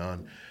moving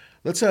on.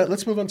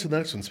 Let's move on to the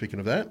next one. Speaking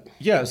of that,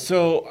 Yeah,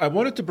 so I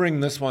wanted to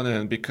bring this one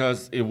in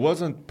because it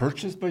wasn't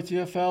purchased by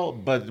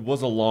TFL, but it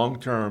was a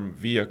long-term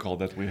vehicle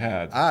that we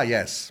had.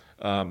 yes.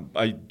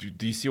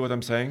 Do you see what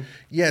I'm saying?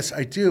 Yes,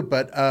 I do,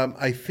 but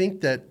I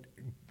think that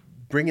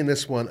bringing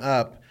this one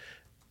up,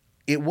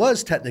 it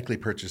was technically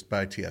purchased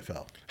by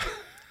TFL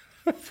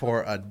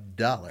for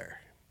 $1.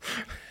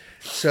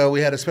 So we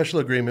had a special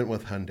agreement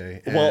with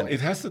Hyundai. Well, it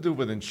has to do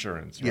with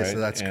insurance, right? Yes,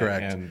 that's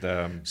correct.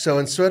 And So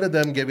instead of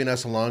them giving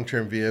us a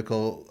long-term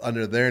vehicle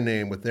under their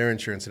name with their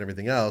insurance and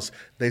everything else,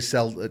 they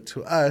sell it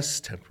to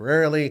us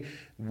temporarily.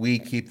 We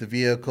keep the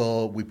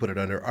vehicle. We put it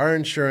under our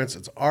insurance.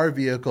 It's our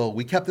vehicle.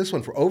 We kept this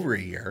one for over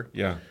a year.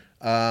 yeah.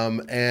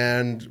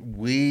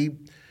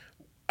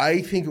 I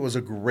think it was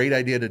a great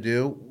idea to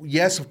do.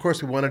 Yes, of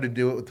course, we wanted to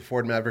do it with the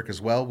Ford Maverick as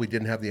well. We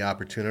didn't have the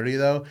opportunity,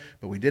 though,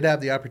 but we did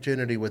have the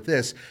opportunity with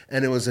this.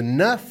 And it was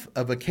enough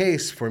of a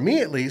case, for me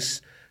at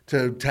least,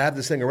 to have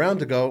this thing around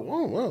to go,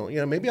 oh,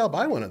 well, maybe I'll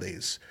buy one of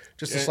these.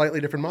 Just a slightly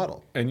different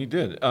model. And you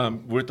did.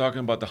 We're talking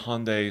about the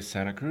Hyundai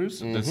Santa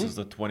Cruz. This is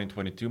the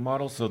 2022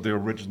 model, so the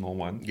original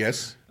one.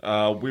 Yes.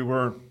 We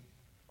were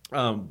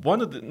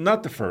one of the,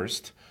 not the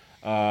first.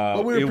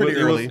 But we were pretty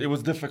early. It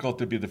was difficult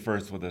to be the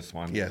first with this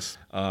one. Yes.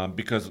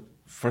 Because,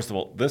 first of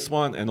all, this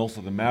one and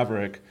also the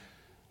Maverick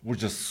were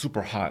just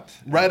super hot.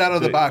 Right out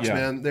of the box, yeah.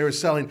 man. They were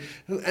selling.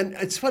 And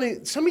it's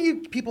funny, some of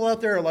you people out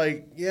there are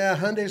like, yeah,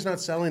 Hyundai's not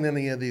selling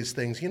any of these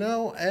things.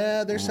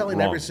 They're selling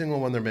Wrong. every single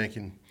one they're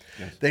making.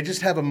 Yes. They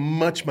just have a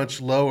much,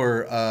 much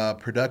lower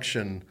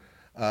production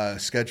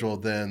schedule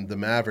than the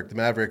Maverick. The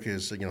Maverick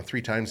is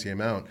 3 times the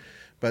amount.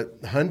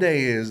 But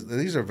Hyundai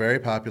these are very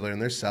popular,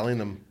 and they're selling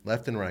them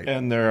left and right.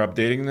 And they're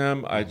updating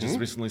them. I just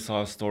recently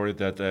saw a story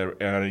that they're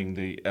adding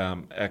the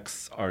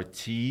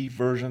XRT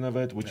version of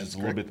it, which is a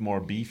little bit more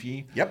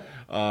beefy. Yep.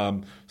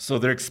 So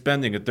they're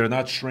expanding it. They're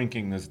not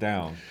shrinking this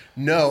down.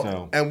 No,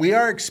 So- and we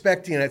are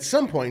expecting at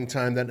some point in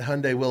time that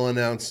Hyundai will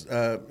announce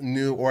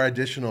new or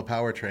additional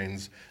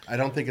powertrains. I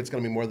don't think it's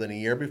going to be more than a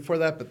year before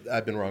that, but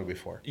I've been wrong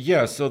before.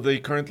 Yeah, so they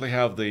currently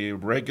have the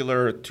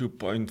regular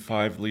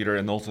 2.5 liter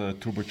and also a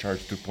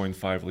turbocharged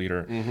 2.5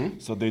 liter.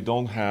 So they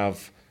don't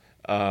have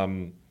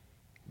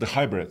the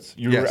hybrids.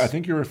 Yes. I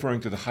think you're referring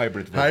to the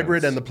hybrid versions.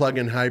 Hybrid and the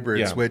plug-in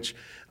hybrids, Yeah. which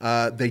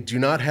they do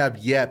not have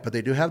yet, but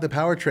they do have the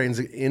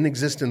powertrains in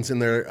existence in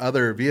their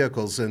other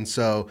vehicles, and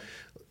so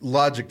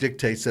logic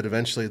dictates that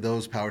eventually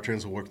those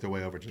powertrains will work their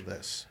way over to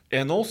this.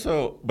 And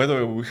also, by the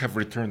way, we have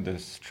returned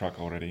this truck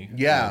already.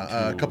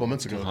 Yeah, a couple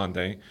months to ago.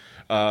 Hyundai.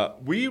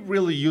 We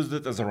really used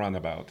it as a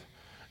runabout.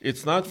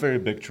 It's not very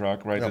big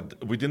truck, right? No.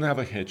 We didn't have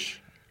a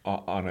hitch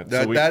on it.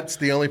 So That's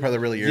the only part that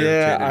really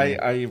irritated me.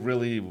 I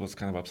really was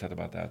kind of upset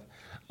about that.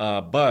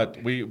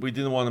 But we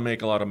didn't want to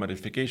make a lot of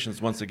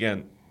modifications. Once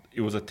again,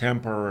 it was a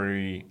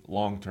temporary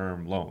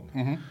long-term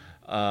loan.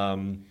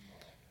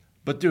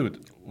 But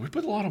dude, we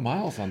put a lot of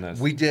miles on this.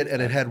 We did,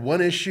 and it had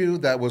one issue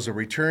that was a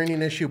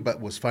returning issue, but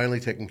was finally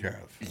taken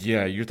care of.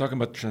 Yeah, you're talking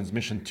about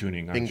transmission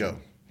tuning, aren't Bingo. you?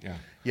 Yeah.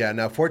 Yeah,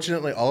 now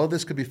fortunately, all of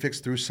this could be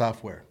fixed through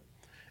software.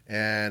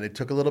 And it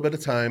took a little bit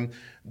of time.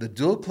 The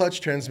dual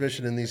clutch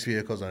transmission in these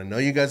vehicles, and I know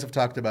you guys have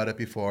talked about it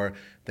before,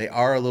 they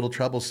are a little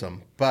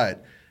troublesome.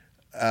 But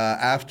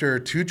After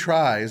 2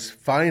 tries,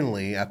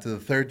 finally, after the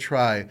 3rd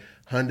try,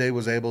 Hyundai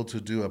was able to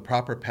do a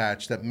proper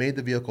patch that made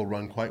the vehicle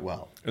run quite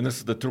well. And this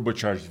is the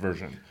turbocharged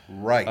version.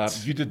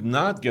 Right. You did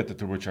not get the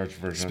turbocharged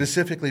version.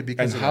 Specifically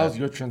because and of how's that.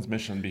 your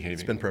transmission behaving?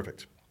 It's been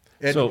perfect.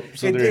 So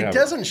there you have it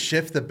doesn't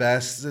shift the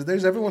best.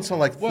 There's every once in a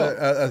while, like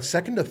a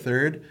second to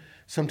third.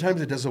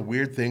 Sometimes it does a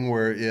weird thing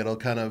where it'll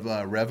kind of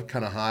rev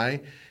kind of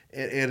high.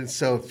 And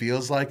so it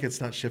feels like it's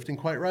not shifting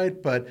quite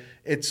right, but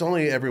it's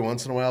only every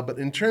once in a while. But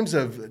in terms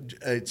of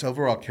its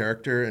overall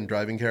character and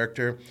driving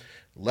character,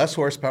 less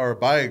horsepower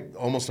by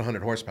almost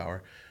 100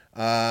 horsepower,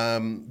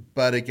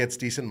 but it gets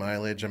decent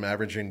mileage. I'm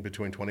averaging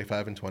between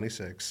 25 and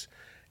 26.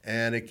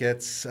 And it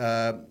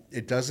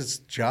does its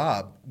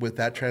job with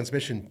that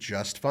transmission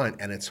just fine.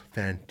 And it's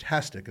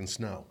fantastic in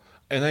snow.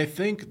 And I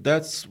think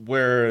that's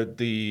where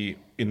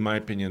in my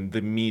opinion,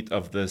 the meat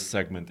of this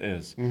segment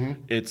is.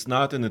 Mm-hmm. It's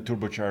not in the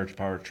turbocharged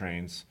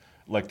powertrains.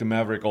 Like the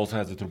Maverick also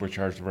has a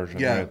turbocharged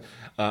version,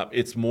 right?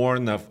 It's more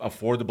in the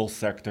affordable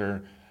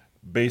sector,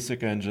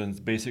 basic engines,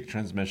 basic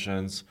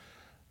transmissions.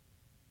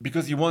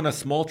 Because you want a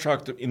small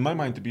truck, in my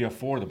mind, to be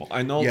affordable.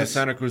 I know the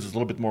Santa Cruz is a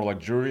little bit more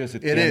luxurious.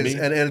 It is,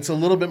 and it's a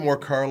little bit more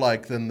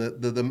car-like than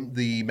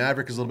the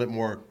Maverick is a little bit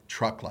more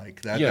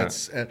truck-like.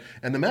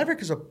 And the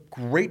Maverick is a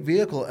great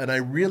vehicle, and I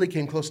really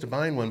came close to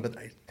buying one. But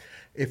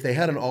if they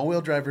had an all-wheel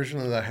drive version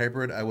of the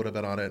hybrid, I would have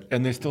been on it.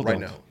 And they still right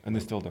don't. now. And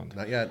they still don't.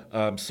 Not yet.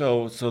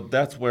 So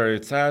that's where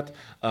it's at.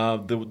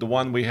 The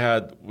one we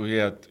had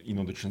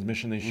the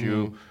transmission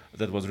issue. Mm-hmm.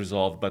 That was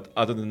resolved, but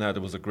other than that, it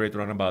was a great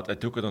runabout. I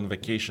took it on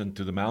vacation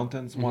to the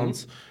mountains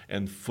once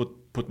and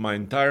put my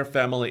entire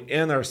family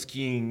and our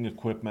skiing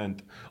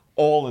equipment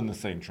all in the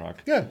same truck.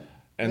 Yeah.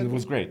 And it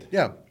was great.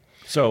 Yeah.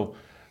 So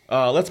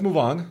let's move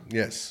on.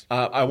 Yes.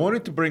 I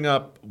wanted to bring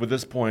up with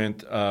this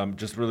point,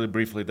 just really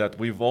briefly, that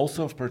we've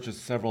also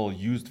purchased several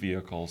used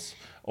vehicles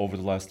over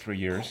the last 3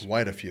 years.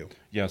 Quite a few.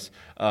 Yes.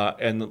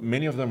 And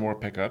many of them were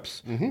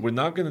pickups. Mm-hmm. We're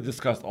not going to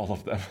discuss all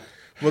of them.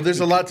 Well,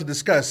 there's a lot to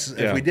discuss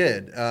if we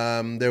did.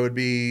 There would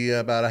be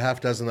about a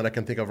half dozen that I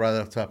can think of right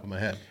off the top of my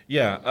head.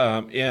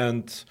 Yeah,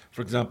 and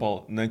for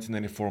example,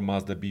 1994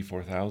 Mazda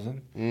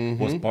B4000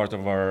 was part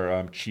of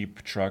our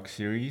cheap truck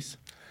series.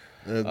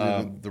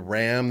 The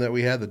Ram that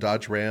we had, the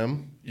Dodge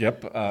Ram.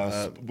 Yep,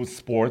 with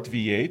Sport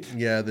V8.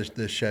 Yeah,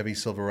 the Chevy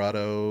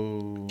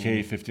Silverado.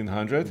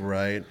 K1500.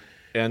 Right.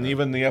 And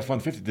even the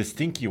F-150, the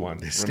stinky one.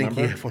 The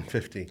stinky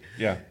F-150.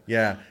 Yeah.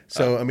 Yeah.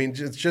 So, I mean,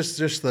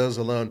 just those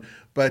alone.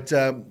 But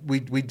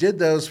we did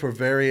those for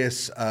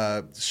various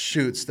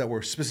shoots that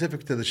were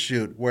specific to the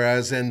shoot,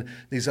 whereas in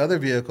these other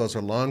vehicles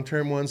are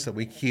long-term ones that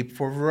we keep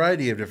for a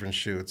variety of different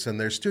shoots, and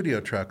they're studio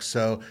trucks.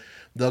 So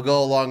they'll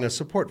go along as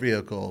support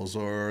vehicles,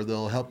 or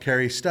they'll help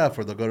carry stuff,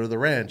 or they'll go to the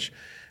ranch.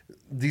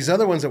 These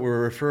other ones that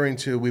we're referring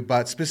to, we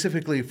bought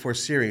specifically for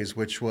series,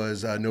 which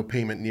was No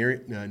Payment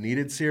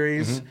Needed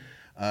series. Mm-hmm.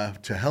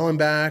 To Hell and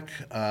Back,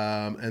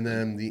 and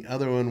then the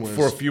other one was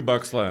for a few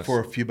bucks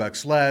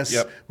less.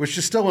 Yep. Which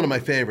is still one of my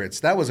favorites.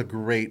 That was a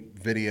great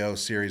video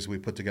series we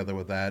put together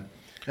with that,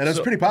 and it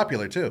was pretty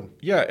popular too.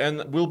 Yeah,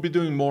 and we'll be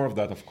doing more of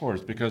that, of course,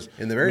 because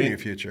in the very near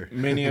future,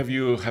 many of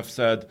you have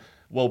said,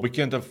 "Well, we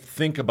can't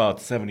think about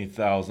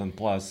 70,000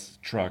 plus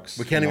trucks.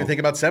 We can't even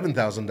think about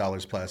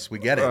 $7,000 plus. We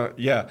get it."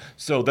 Yeah,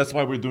 so that's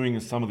why we're doing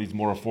some of these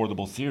more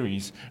affordable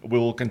series. We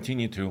will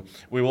continue to.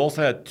 We've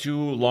also had 2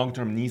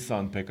 long-term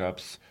Nissan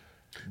pickups.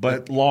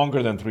 But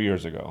longer than 3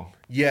 years ago.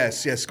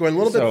 Yes. Going a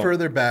little bit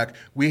further back,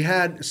 we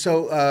had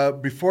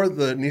before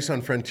the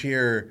Nissan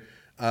Frontier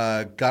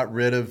got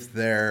rid of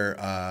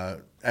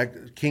their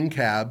King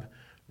Cab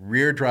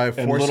rear drive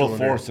and four-cylinder.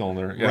 Little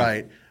four-cylinder, yeah.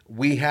 Right.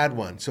 We had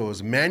one, so it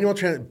was a manual,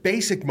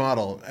 basic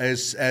model,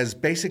 as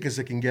basic as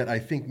it can get. I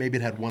think maybe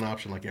it had one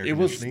option like air conditioning.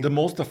 It was the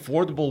most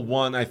affordable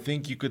one I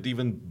think you could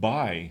even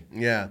buy.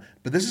 Yeah,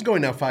 but this is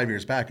going now 5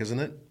 years back, isn't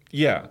it?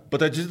 Yeah,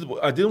 but I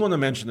didn't want to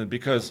mention it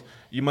because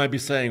you might be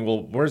saying,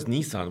 well, where's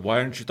Nissan? Why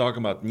aren't you talking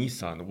about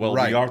Nissan? Well,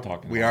 right.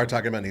 We are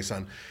talking about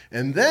Nissan.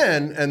 And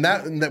then,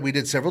 that we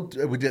did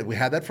we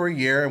had that for a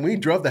year, and we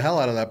drove the hell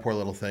out of that poor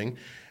little thing.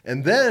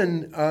 And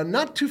then,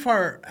 not too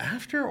far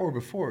after or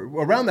before,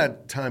 around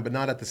that time, but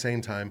not at the same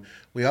time,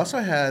 we also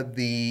had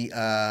the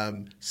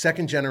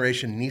second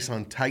generation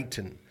Nissan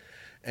Titan.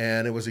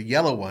 And it was a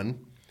yellow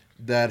one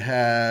that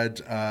had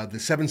the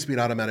 7-speed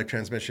automatic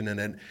transmission in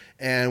it.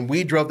 And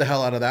we drove the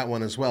hell out of that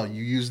one as well.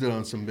 You used it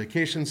on some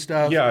vacation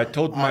stuff. Yeah, I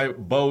towed my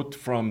boat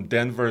from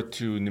Denver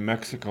to New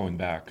Mexico and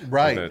back.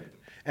 Right. With it.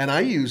 And I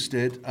used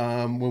it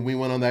when we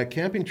went on that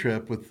camping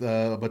trip with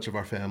a bunch of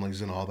our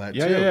families and all that too.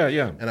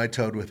 Yeah. And I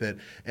towed with it.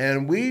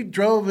 And we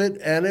drove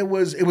it, and it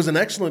was an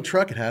excellent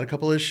truck. It had a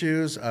couple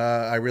issues.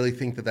 I really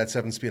think that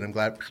 7-speed, I'm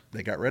glad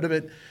they got rid of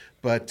it.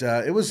 But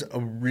it was a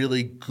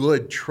really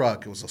good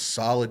truck. It was a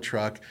solid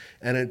truck.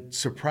 And it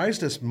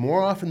surprised us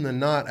more often than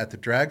not at the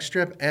drag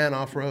strip and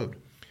off-road.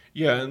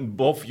 Yeah, and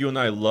both you and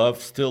I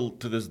love still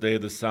to this day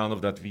the sound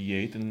of that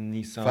V8 in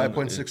Nissan.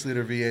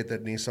 5.6-liter V8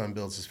 that Nissan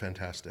builds is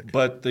fantastic.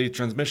 But the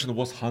transmission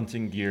was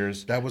hunting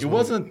gears. That was it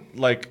wasn't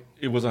like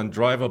it was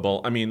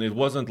undrivable. I mean, it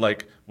wasn't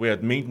like we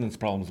had maintenance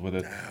problems with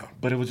it,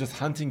 but it was just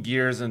hunting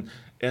gears and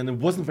it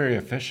wasn't very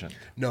efficient.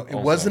 No, it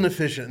also. wasn't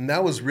efficient. And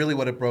that was really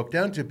what it broke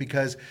down to,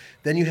 because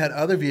then you had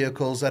other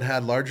vehicles that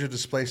had larger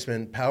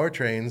displacement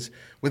powertrains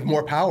with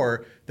more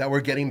power that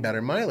were getting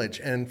better mileage.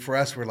 And for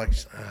us, we're like,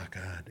 oh,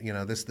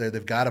 God,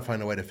 they've got to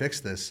find a way to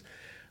fix this.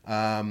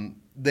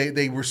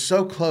 They were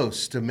so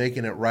close to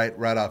making it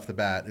right off the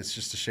bat. It's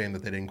just a shame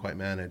that they didn't quite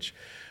manage.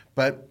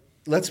 But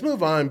let's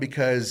move on,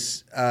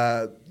 because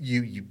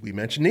we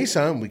mentioned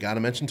Nissan. We got to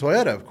mention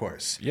Toyota, of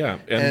course. Yeah,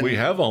 and we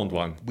have owned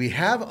one. We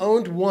have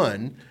owned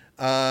one.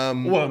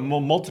 Well,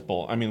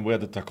 multiple. I mean, we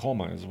had the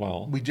Tacoma as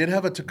well. We did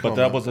have a Tacoma.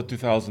 But that was a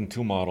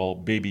 2002 model,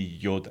 Baby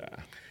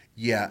Yoda.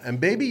 Yeah, and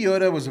Baby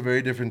Yoda was a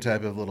very different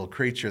type of little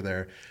creature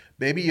there.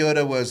 Baby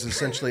Yoda was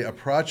essentially a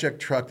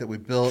project truck that we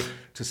built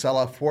to sell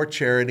off for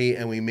charity,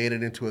 and we made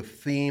it into a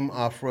theme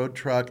off-road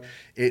truck.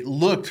 It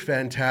looked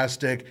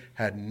fantastic,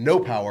 had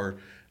no power,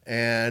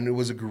 and it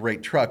was a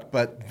great truck.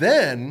 But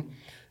then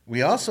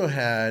we also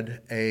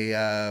had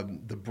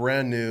the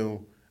brand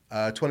new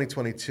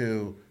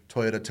 2022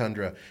 Toyota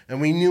Tundra,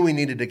 and we knew we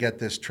needed to get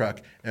this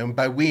truck. And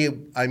by we,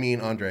 I mean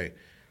Andre,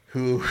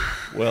 who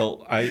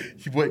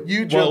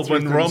you jumped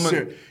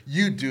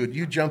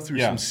through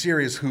some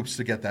serious hoops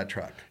to get that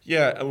truck.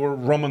 Yeah,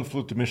 Roman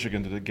flew to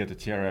Michigan to get the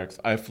TRX.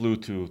 I flew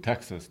to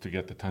Texas to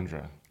get the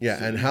Tundra.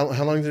 Yeah, and how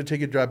long did it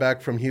take you to drive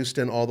back from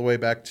Houston all the way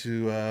back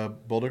to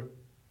Boulder?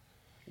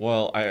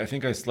 Well, I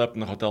think I slept in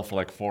the hotel for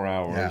like 4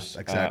 hours.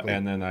 Yeah, exactly.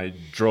 And then I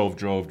drove.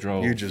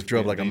 You just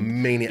drove like a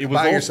maniac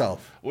by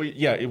yourself. Well,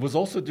 yeah, it was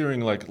also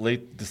during like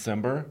late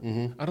December.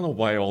 Mm-hmm. I don't know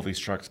why all these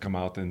trucks come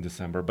out in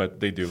December, but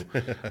they do.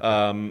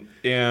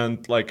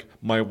 And like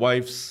my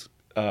wife's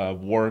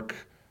work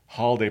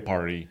holiday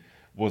party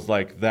was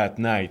like that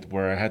night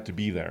where I had to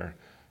be there.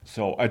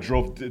 So I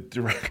drove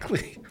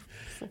directly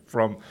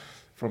from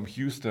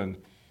Houston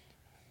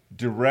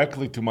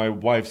directly to my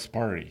wife's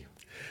party.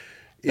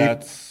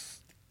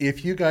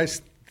 If you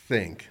guys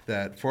think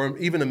that for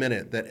even a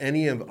minute that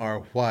any of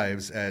our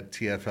wives at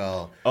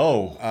TFL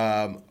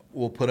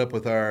will put up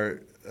with our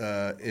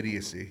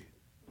idiocy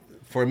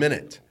for a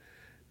minute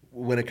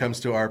when it comes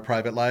to our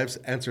private lives,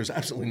 answer is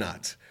absolutely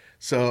not.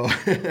 So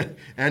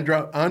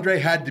Andre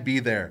had to be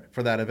there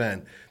for that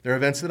event. There are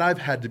events that I've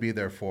had to be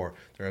there for.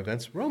 There are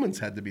events Roman's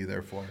had to be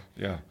there for.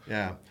 Yeah.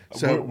 Yeah.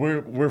 So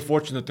we're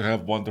fortunate to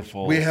have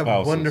wonderful spouses. We have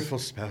spouses. Wonderful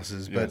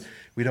spouses, but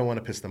we don't want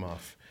to piss them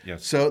off.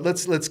 Yes. So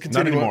let's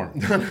continue.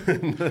 Not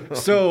anymore.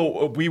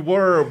 So we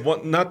were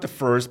not the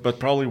first, but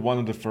probably one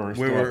of the first.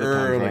 We were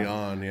early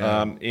on,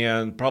 yeah.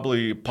 And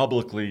probably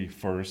publicly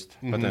first,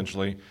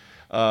 potentially.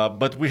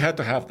 But we had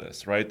to have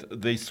this, right?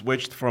 They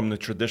switched from the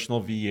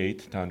traditional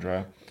V8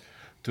 Tundra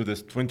to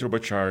this twin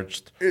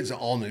turbocharged. It's an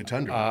all new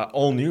Tundra.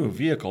 All new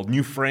vehicle,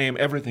 new frame,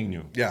 everything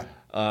new. Yeah.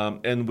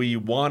 And we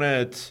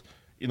wanted,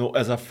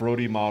 as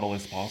off-roady model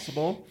as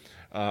possible.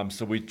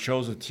 So we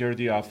chose a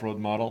TRD off-road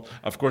model.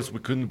 Of course, we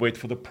couldn't wait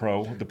for the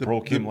Pro. The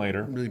Pro came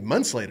later.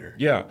 Months later.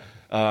 Yeah.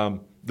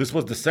 This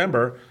was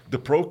December. The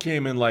Pro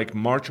came in like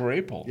March or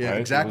April. Yeah, right?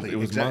 exactly. It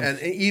was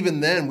months. And even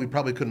then, we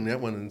probably couldn't get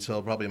one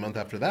until probably a month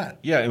after that.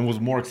 Yeah, and it was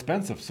more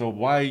expensive. So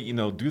why,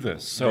 do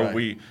this? So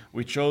right.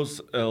 we chose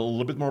a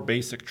little bit more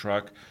basic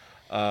truck,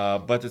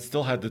 but it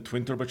still had the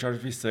twin turbocharged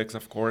V6,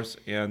 of course,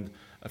 and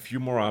a few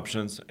more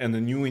options, and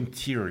a new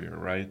interior,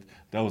 right?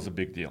 That was a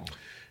big deal.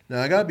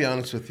 Now, I got to be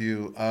honest with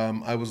you.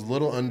 I was a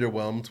little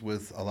underwhelmed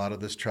with a lot of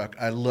this truck.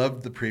 I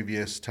loved the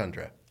previous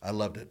Tundra. I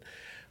loved it.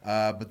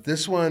 But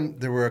this one,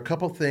 there were a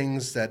couple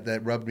things that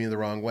rubbed me the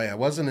wrong way. I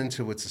wasn't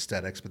into its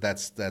aesthetics, but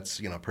that's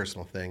a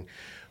personal thing.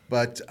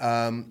 But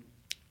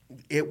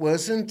it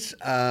wasn't.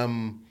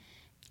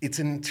 Its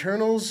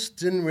internals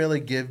didn't really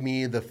give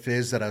me the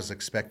fizz that I was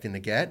expecting to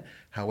get.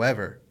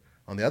 However,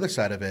 on the other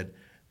side of it,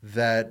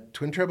 that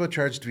twin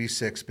turbocharged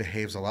V6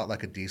 behaves a lot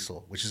like a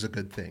diesel, which is a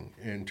good thing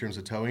in terms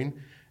of towing.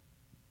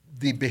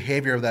 The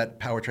behavior of that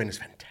powertrain is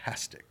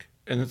fantastic.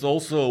 And it's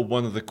also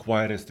one of the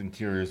quietest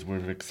interiors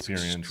we've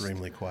experienced.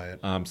 Extremely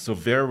quiet. So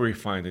very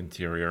refined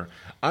interior.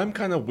 I'm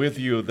kind of with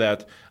you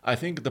that I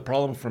think the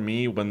problem for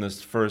me when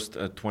this first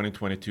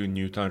 2022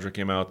 new Tundra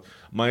came out,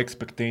 my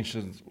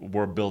expectations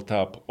were built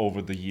up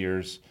over the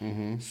years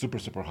super,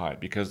 super high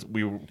because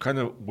we were kind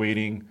of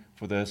waiting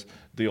for this.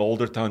 The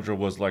older Tundra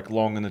was like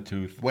long in the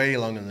tooth. Way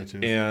long in the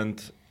tooth.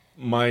 And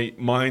my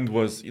mind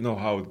was,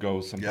 how it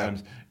goes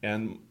sometimes. Yeah.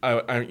 And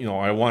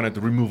I wanted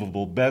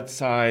removable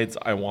bedsides.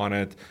 I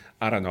wanted,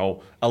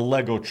 a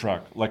Lego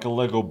truck, like a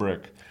Lego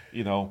brick,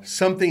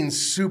 Something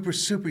super,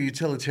 super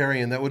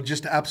utilitarian that would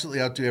just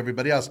absolutely outdo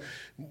everybody else.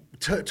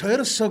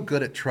 Toyota's so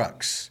good at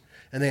trucks,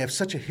 and they have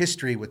such a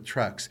history with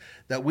trucks,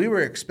 that we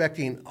were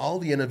expecting all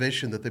the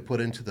innovation that they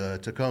put into the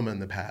Tacoma in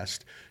the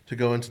past to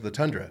go into the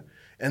Tundra,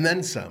 and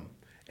then some.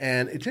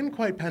 And it didn't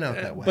quite pan out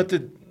that way. But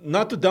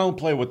not to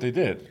downplay what they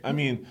did. I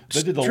mean,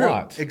 they did a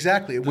lot.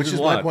 Exactly, which is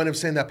my point of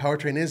saying that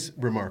powertrain is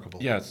remarkable.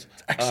 Yes.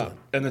 It's excellent.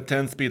 And the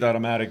 10-speed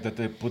automatic that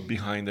they put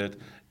behind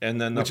it. And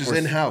then Which of is course,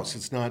 in-house.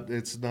 It's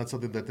not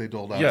something that they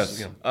doled out. Yes.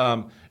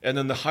 Yeah. And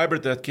then the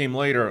hybrid that came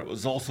later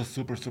was also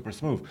super, super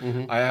smooth.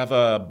 Mm-hmm. I have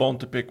a bone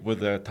to pick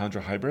with the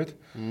Tundra hybrid.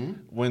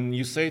 When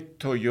you say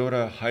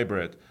Toyota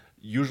hybrid,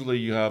 usually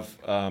you have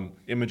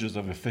images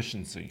of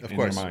efficiency in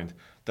course. your mind.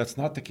 That's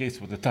not the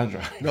case with the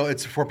Tundra. No,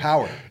 it's for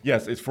power.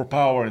 Yes, it's for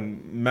power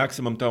and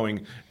maximum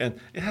towing. And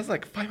it has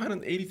like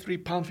 583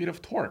 pound-feet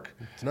of torque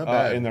It's not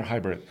bad. in their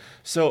hybrid.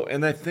 So,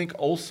 and I think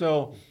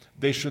also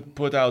they should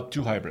put out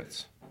 2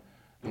 hybrids.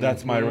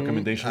 That's my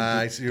recommendation.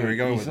 I see where you're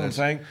going you with see what I'm this.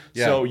 saying?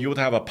 Yeah. So you would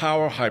have a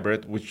power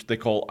hybrid, which they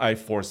call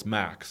iForce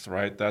Max,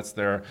 right? That's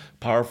their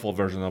powerful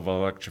version of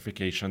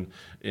electrification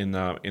in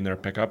their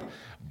pickup.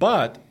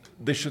 But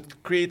they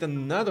should create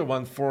another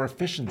one for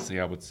efficiency,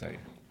 I would say.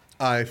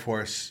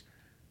 iForce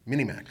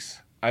Minimax.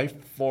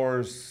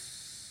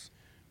 iForce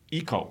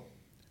Eco.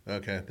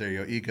 Okay, there you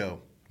go.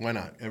 Eco. Why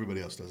not?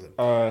 Everybody else does it.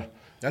 Uh,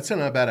 That's not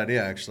a bad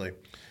idea, actually.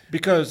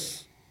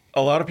 because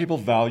a lot of people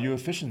value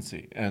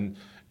efficiency, and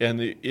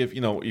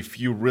if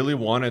you really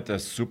wanted a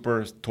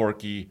super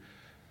torquey,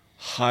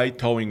 high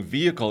towing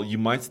vehicle, you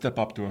might step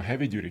up to a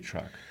heavy duty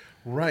truck.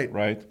 Right.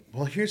 Right.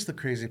 Well, here's the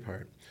crazy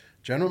part.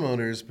 General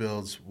Motors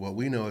builds what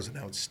we know as an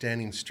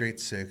outstanding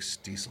straight-six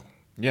diesel.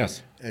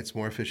 Yes. It's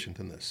more efficient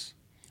than this.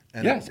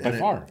 And Yes, by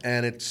far.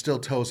 And it still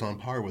tows on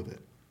par with it.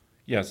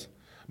 Yes.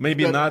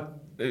 Maybe But- not.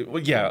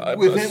 With-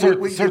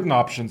 Certain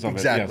options of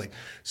exactly. it. Yes.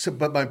 So,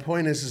 but my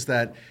point is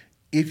that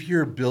if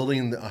you're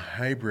building a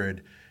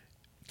hybrid,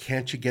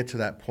 can't you get to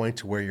that point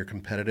to where you're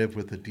competitive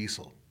with the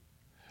diesel?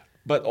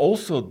 But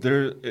also,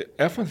 there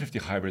F-150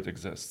 hybrid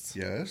exists.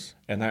 Yes.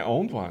 And I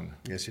owned one.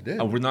 Yes, you did.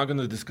 And we're not going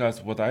to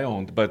discuss what I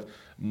owned, but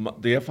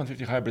the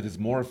F-150 hybrid is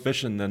more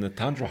efficient than the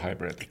Tundra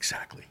hybrid.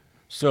 Exactly.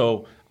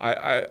 So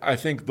I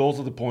think those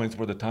are the points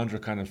where the Tundra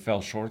kind of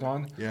fell short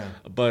on. Yeah.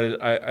 But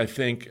I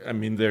think,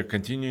 they're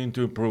continuing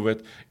to improve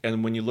it.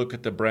 And when you look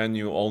at the brand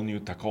new, all new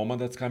Tacoma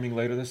that's coming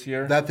later this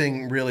year, That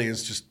thing really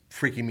is just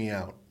freaking me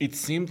out. it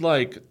seemed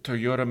like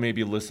Toyota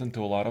maybe listened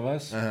to a lot of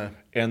us,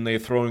 and they're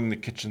throwing the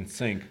kitchen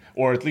sink,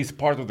 or at least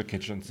part of the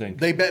kitchen sink.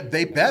 They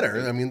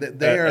better. I mean,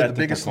 they are At the the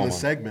biggest in the Tacoma.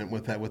 segment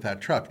with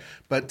that truck.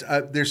 But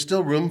there's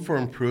still room for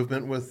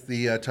improvement with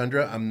the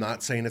Tundra. I'm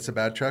not saying it's a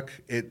bad truck.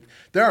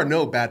 There are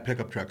no bad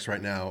pickup trucks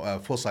right now,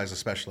 full size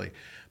especially.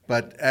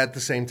 But at the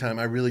same time,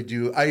 I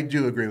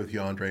do agree with you,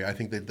 Andre. I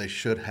think that they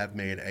should have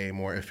made a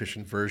more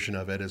efficient version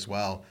of it as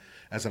well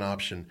as an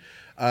option.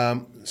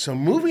 So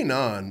moving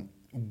on,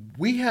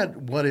 we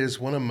had what is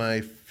one of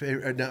my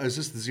favorite. Now, is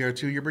this the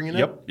ZR2 you're bringing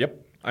up?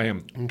 Yep, I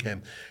am. Okay,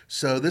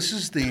 so this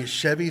is the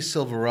Chevy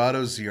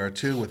Silverado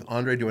ZR2 with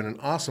Andre doing an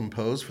awesome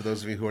pose for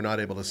those of you who are not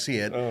able to see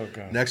it. Oh,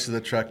 God. Next to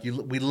the truck.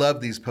 We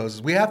love these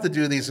poses. We have to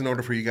do these in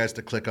order for you guys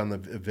to click on the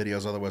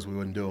videos, otherwise we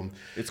wouldn't do them.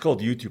 It's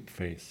called YouTube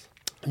Face.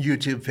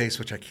 YouTube face,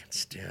 which I can't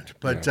stand.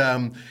 But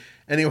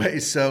anyway,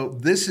 so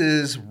this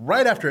is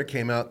right after it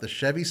came out, the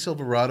Chevy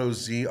Silverado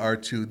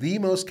ZR2, the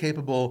most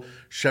capable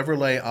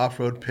Chevrolet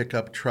off-road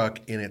pickup truck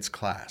in its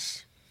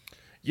class.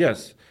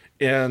 Yes,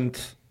 and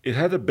it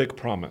had a big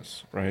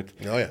promise, right?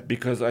 Oh, yeah.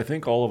 Because I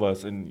think all of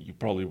us, and you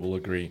probably will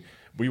agree,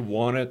 we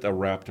wanted a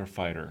Raptor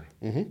fighter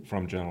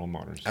from General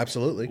Motors.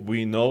 Absolutely.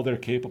 We know they're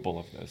capable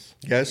of this.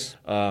 Yes.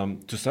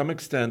 To some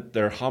extent,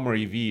 their Hummer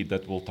EV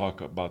that we'll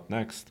talk about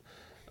next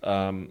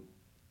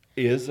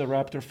is a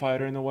Raptor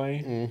fighter in a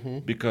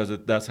way because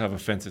it does have a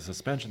fancy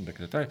suspension back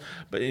at the time.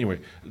 But anyway,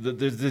 the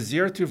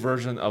ZR2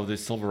 version of the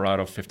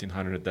Silverado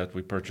 1500 that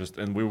we purchased,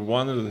 and we were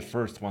one of the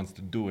first ones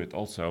to do it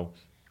also,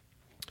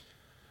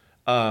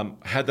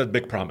 had that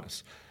big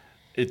promise.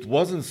 It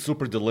wasn't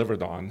super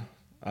delivered on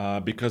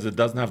because it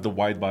doesn't have the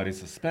wide body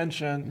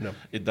suspension. No.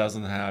 It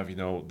doesn't have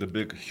the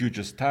big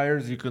hugest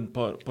tires you can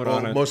put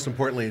on it. Most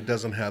importantly, it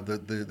doesn't have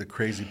the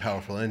crazy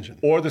powerful engine.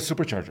 Or the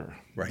supercharger.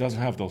 Right. It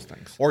doesn't have those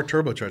things. Or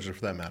turbocharger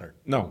for that matter.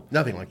 No.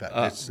 Nothing like that.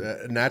 It's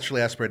a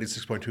naturally aspirated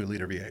 6.2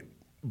 liter V8.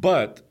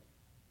 But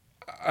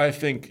I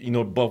think,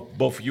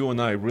 both you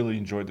and I really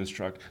enjoyed this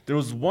truck. There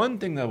was one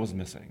thing that was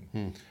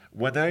missing.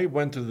 When I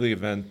went to the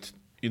event,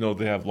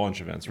 they have launch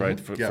events, right?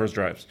 For Yeah. first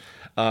drives.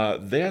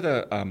 They had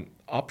a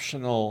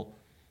optional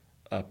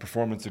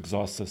performance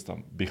exhaust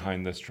system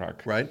behind this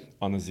truck. Right.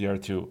 On the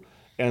ZR2.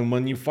 And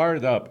when you fired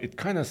it up, it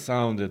kind of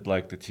sounded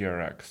like the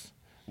TRX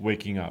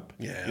waking up.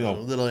 Yeah, a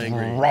little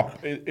angry.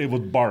 It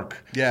would bark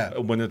Yeah.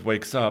 when it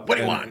wakes up. What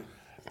do you want?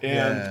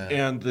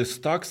 And the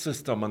stock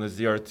system on the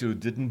ZR2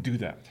 didn't do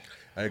that.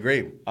 I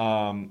agree.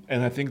 And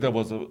I think that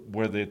was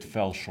where it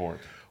fell short.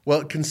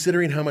 Well,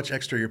 considering how much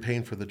extra you're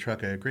paying for the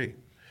truck, I agree.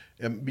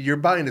 You're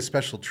buying a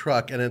special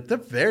truck, and at the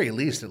very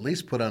least, at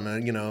least put on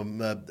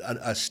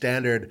a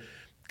standard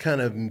kind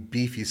of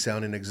beefy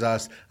sounding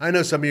exhaust. I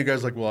know some of you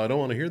guys are like, well, I don't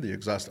want to hear the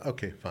exhaust.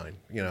 Okay, fine.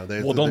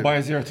 Don't buy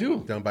a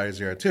ZR2. Don't buy a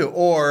ZR2.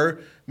 Or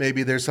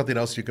maybe there's something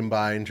else you can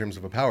buy in terms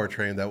of a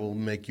powertrain that will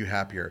make you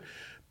happier.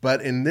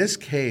 But in this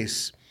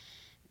case,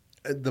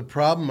 the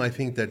problem I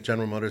think that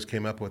General Motors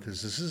came up with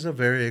is this is a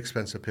very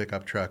expensive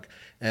pickup truck,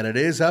 and it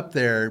is up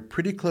there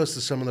pretty close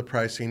to some of the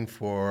pricing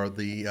for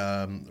the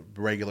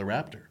regular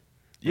Raptor.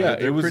 Yeah,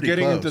 They're it was pretty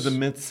getting into close. the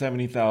mid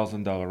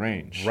 $70,000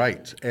 range.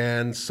 Right.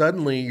 And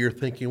suddenly you're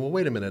thinking, well,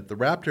 wait a minute. The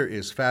Raptor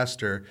is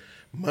faster,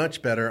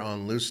 much better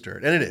on loose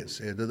dirt. And it is.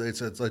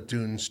 It's a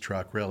dunes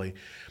truck, really.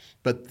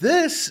 But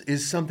this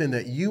is something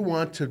that you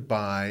want to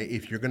buy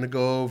if you're going to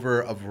go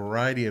over a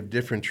variety of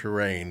different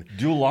terrain.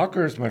 Dual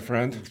lockers, my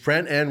friend.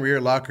 Front and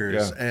rear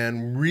lockers, Yeah.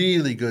 and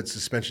really good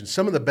suspension.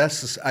 Some of the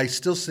best. I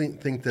still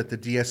think that the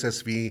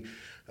DSSV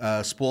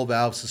spool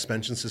valve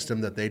suspension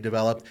system that they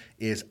developed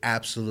is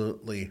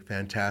absolutely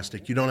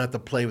fantastic. You don't have to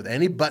play with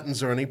any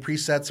buttons or any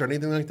presets or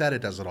anything like that.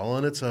 It does it all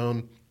on its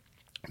own.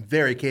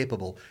 Very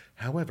capable.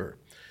 However,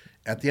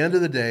 at the end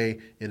of the day,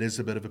 it is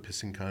a bit of a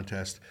pissing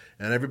contest.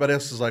 And everybody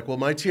else is like, well,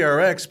 my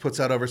TRX puts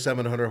out over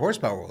 700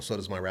 horsepower. Well, so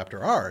does my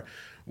Raptor R.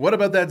 What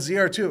about that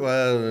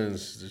ZR2?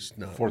 It's just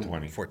not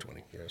 420.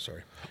 420, yeah,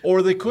 sorry.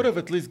 Or they could have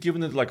at least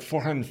given it like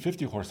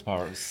 450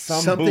 horsepower.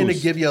 Something boost.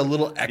 to give you a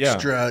little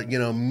extra,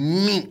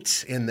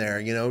 meat in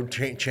there.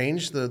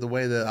 Change the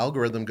way the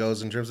algorithm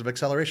goes in terms of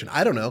acceleration.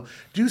 I don't know.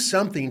 Do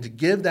something to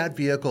give that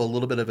vehicle a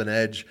little bit of an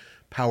edge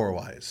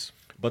power-wise.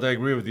 But I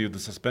agree with you. The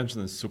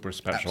suspension is super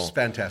special. That's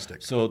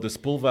fantastic. So the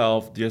spool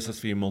valve,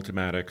 DSSV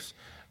Multimatics,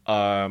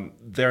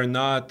 they're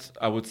not,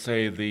 I would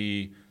say,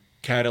 the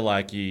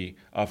Cadillac-y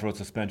off-road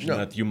suspension No.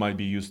 that you might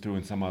be used to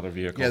in some other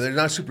vehicles. Yeah, they're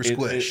not super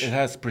squish. It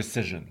has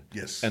precision.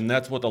 Yes. And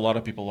that's what a lot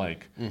of people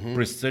like.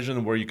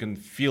 Precision where you can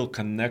feel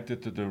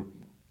connected to the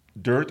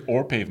dirt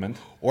or pavement.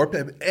 Or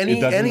any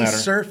doesn't matter.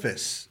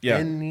 surface. Yeah.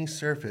 Any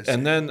surface.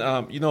 And then,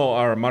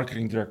 our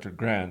marketing director,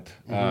 Grant,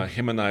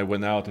 him and I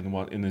went out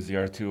in the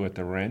ZR2 at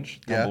the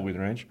range, Tumbleweed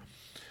Range.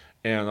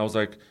 And I was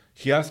like,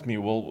 he asked me,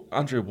 well,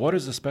 Andre, what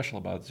is so special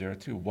about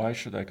ZR2? Why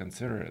should I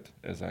consider it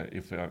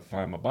if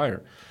I'm a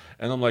buyer?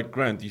 And I'm like,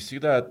 Grant, you see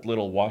that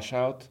little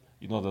washout?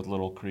 You know that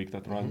little creek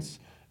that runs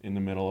in the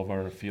middle of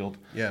our field?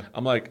 Yeah.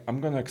 I'm like, I'm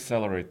going to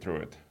accelerate through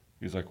it.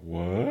 He's like,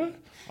 what?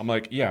 I'm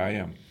like, yeah, I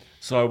am.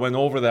 So I went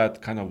over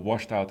that kind of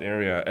washed out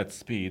area at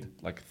speed,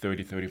 like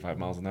 30, 35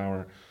 miles an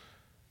hour,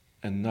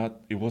 and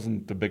it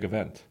wasn't the big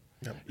event.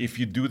 Yep. If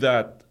you do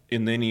that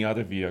in any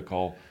other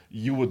vehicle,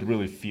 you would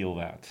really feel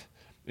that.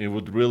 It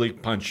would really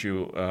punch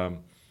you.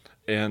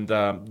 And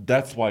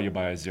that's why you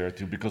buy a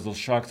ZR2, because those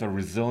shocks are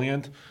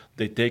resilient,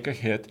 they take a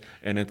hit,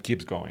 and it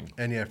keeps going.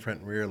 And you have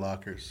front and rear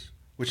lockers,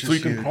 which So is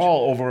you can huge.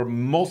 crawl over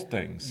most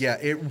things. Yeah,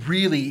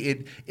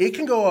 it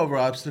can go over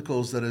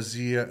obstacles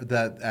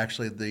that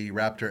actually the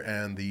Raptor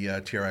and the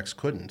TRX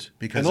couldn't,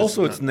 because And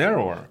also it's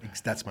narrower.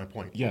 that's my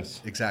point.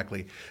 Yes.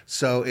 Exactly.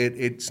 So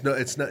it's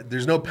not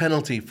there's no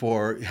penalty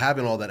for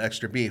having all that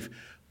extra beef,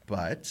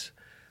 but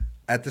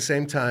at the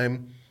same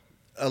time,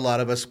 a lot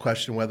of us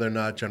question whether or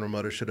not General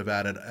Motors should have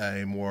added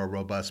a more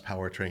robust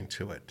powertrain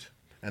to it.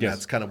 And Yes.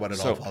 that's kind of what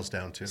it all falls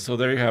down to. So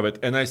there you have it.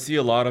 And I see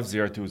a lot of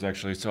ZR2s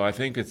actually. So I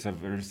think it's a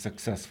very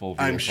successful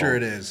vehicle. I'm sure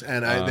it is.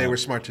 And they were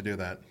smart to do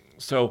that.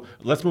 So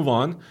let's move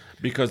on,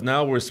 because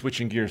now we're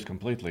switching gears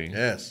completely.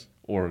 Yes.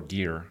 Or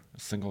gear,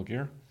 single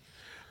gear.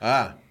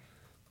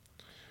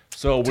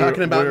 So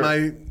Talking about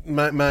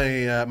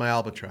my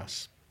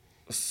Albatross.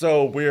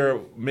 So we're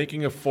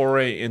making a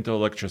foray into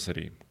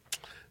electricity.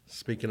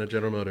 Speaking of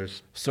General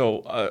Motors.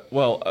 So,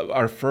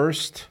 our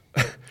first...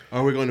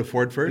 Are we going to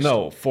Ford first?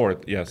 No,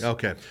 Ford, yes.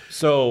 Okay.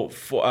 So,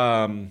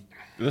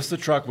 this is the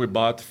truck we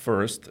bought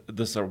first.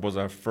 This was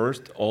our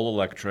first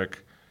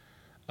all-electric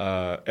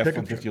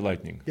F-150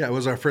 Lightning. Yeah, it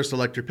was our first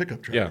electric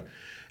pickup truck. Yeah.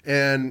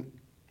 And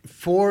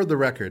for the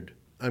record,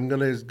 I'm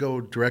going to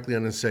go directly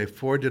on and say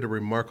Ford did a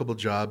remarkable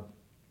job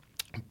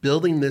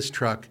building this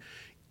truck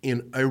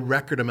in a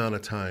record amount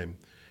of time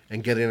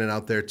and getting it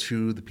out there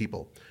to the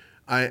people.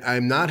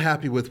 I'm not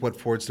happy with what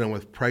Ford's done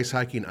with price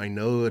hiking. I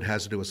know it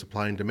has to do with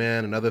supply and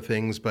demand and other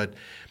things, but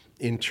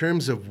in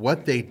terms of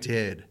what they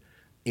did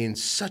in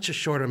such a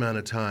short amount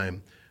of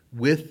time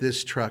with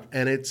this truck,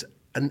 and it's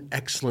an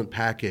excellent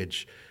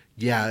package.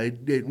 Yeah,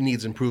 it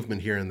needs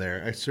improvement here and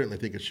there. I certainly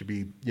think it should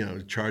be,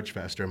 charged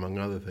faster, among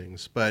other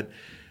things. But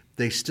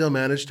they still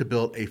managed to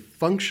build a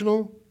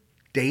functional,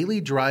 daily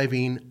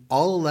driving,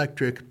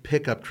 all-electric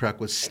pickup truck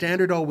with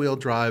standard all-wheel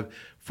drive,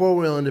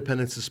 four-wheel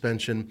independent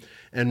suspension,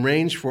 and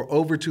range for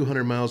over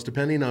 200 miles,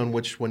 depending on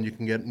which one you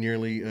can get,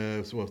 nearly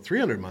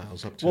 300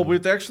 miles up to. Well,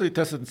 we've actually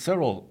tested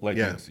several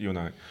Lightnings, Yeah. you and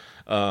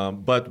I.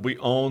 But we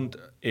owned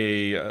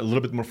a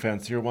little bit more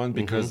fancier one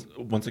because,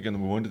 once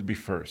again, we wanted to be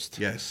first.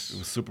 Yes. It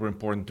was super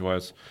important to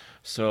us.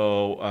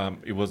 So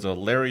it was a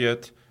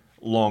Lariat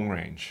long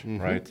range,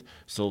 right?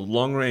 So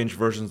long range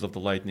versions of the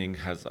Lightning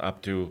has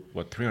up to,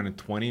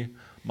 320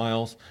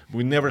 miles.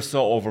 We never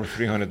saw over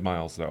 300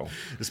 miles, though.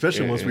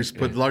 Especially once we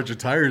put larger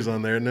tires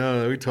on there.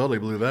 No, we totally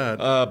blew that.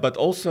 But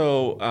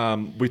also,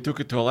 we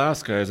took it to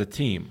Alaska as a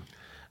team.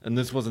 And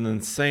this was an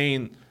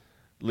insanely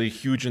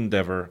huge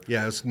endeavor.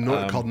 Yeah, it's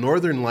called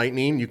Northern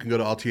Lightning. You can go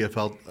to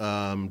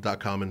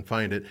alltfl.com and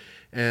find it.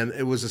 And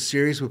it was a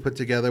series we put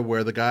together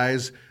where the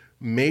guys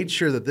made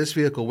sure that this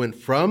vehicle went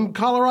from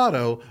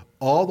Colorado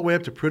all the way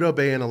up to Prudhoe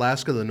Bay in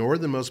Alaska, the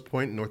northernmost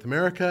point in North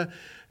America.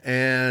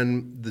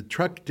 And the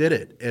truck did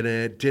it. And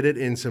it did it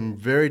in some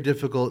very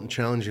difficult and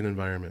challenging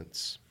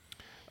environments.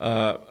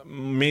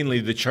 Mainly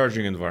the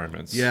charging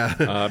environments.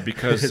 Yeah.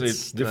 Because It's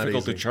it's not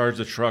difficult to easy. charge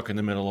the truck in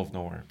the middle of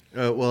nowhere.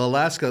 Well,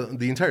 Alaska,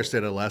 the entire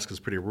state of Alaska is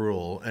pretty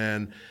rural,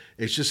 and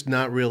it's just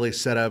not really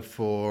set up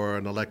for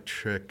an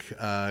electric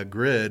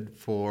grid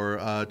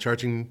for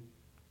charging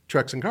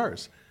trucks and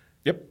cars.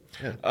 Yep.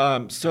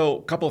 Yeah. So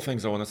a couple of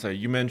things I want to say.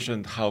 You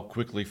mentioned how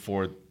quickly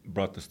Ford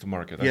brought this to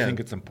market. Yeah. I think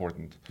it's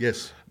important.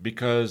 Yes.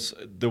 Because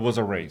there was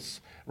a race,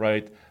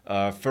 right?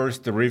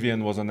 First, the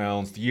Rivian was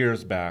announced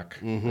years back,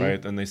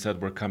 right? And they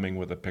said we're coming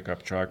with a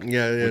pickup truck,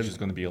 Yeah, which is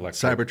going to be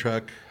electric.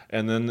 Cybertruck.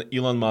 And then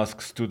Elon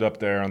Musk stood up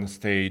there on the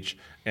stage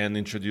and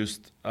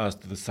introduced us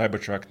to the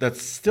Cybertruck.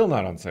 That's still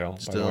not on sale. by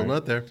the Still way.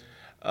 not there.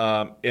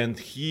 And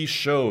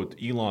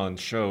Elon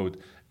showed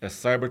a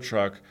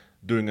Cybertruck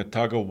doing a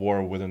tug of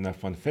war with an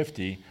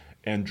F-150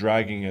 and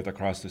dragging it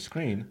across the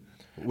screen.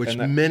 Which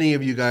And many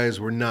of you guys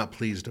were not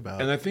pleased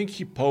about. And I think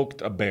he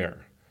poked a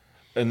bear.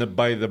 And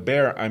by the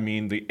bear, I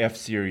mean the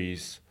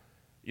F-Series,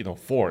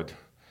 Ford.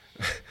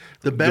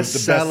 the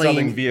best-selling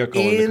best-selling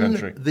vehicle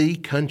in the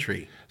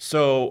country.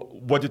 So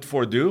what did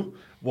Ford do?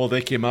 Well,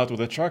 they came out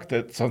with a truck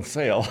that's on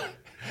sale.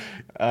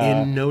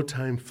 In no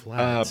time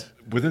flat.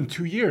 Within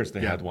 2 years,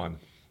 they Yeah. had one.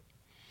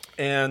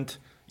 And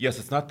yes,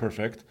 it's not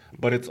perfect,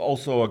 but it's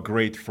also a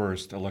great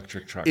first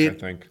electric truck, I It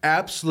think.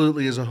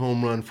 absolutely is a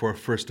home run for a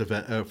first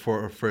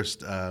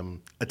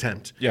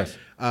attempt. Yes.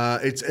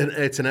 It's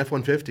an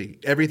F-150.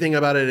 Everything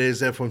about it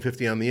is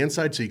F-150 on the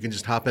inside, so you can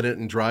just hop in it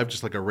and drive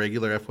just like a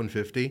regular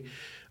F-150.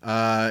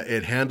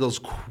 It handles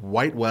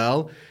quite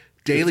well.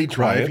 Daily It's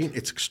quiet. driving,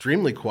 it's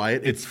extremely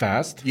quiet. It's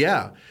fast.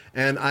 Yeah,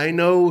 and I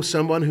know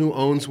someone who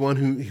owns one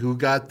who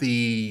got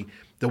the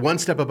one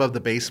step above the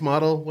base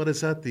model. What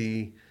is that?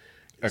 The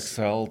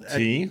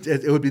XLT.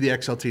 it would be the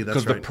XLT. That's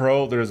Because right. the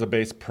Pro, there is a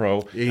base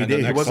Pro. He, and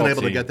an he wasn't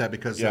able to XLT. get that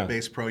because Yeah. the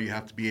base Pro, you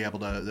have to be able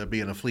to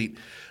be in a fleet.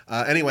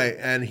 Anyway,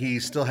 and he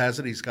still has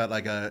it. He's got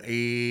like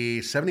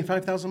a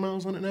 75,000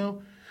 miles on it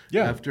now.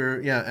 Yeah.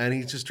 And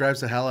he just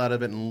drives the hell out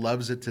of it and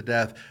loves it to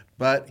death.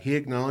 But he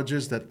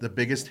acknowledges that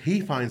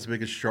he finds the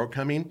biggest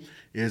shortcoming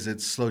is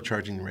its slow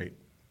charging rate.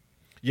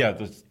 Yeah,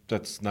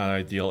 that's not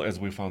ideal, as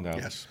we found out.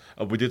 Yes.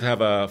 We did have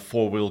a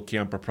four-wheel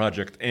camper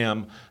Project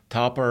M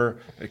topper,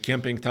 a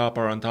camping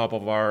topper on top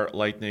of our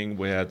Lightning.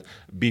 We had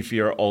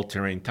beefier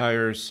all-terrain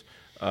tires,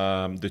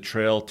 the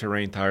trail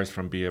terrain tires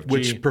from BFG.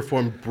 Which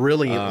performed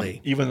brilliantly.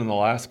 Even in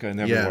Alaska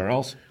and everywhere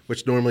else.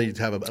 Which normally you'd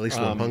have at least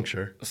one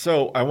puncture.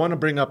 So I want to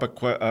bring up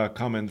a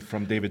comment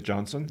from David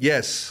Johnson.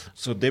 Yes.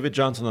 So David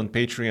Johnson on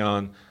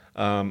Patreon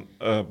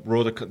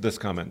wrote this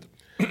comment.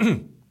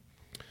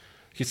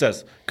 He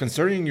says,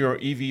 concerning your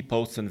EV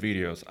posts and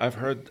videos, I've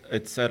heard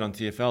it said on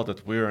TFL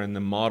that we're in the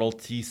Model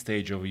T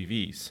stage of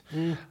EVs.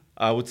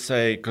 I would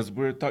say, because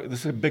this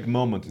is a big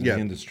moment in the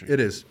industry. It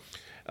is.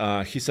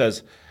 He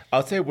says,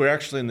 I'd say we're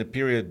actually in the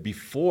period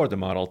before the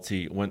Model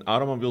T, when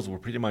automobiles were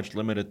pretty much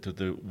limited to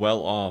the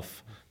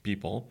well-off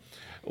people.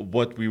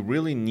 What we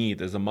really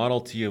need is a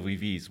Model T of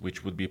EVs,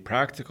 which would be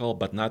practical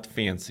but not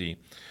fancy.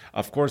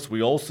 Of course,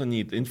 we also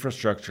need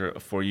infrastructure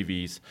for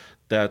EVs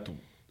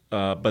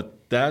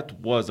but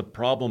that was a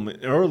problem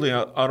in early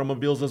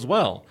automobiles as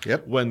well.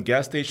 Yep. When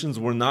gas stations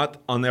were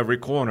not on every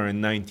corner in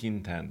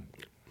 1910.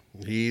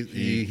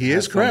 He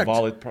has is correct. some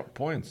valid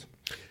points.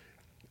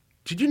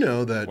 Did you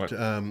know that What?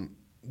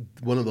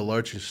 one of the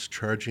largest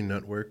charging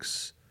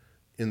networks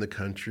in the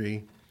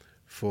country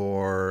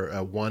for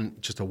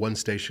just a one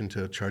station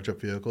to charge up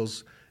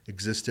vehicles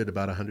existed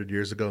about 100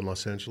 years ago in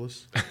Los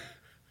Angeles?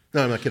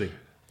 No, I'm not kidding.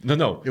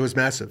 No. It was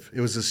massive.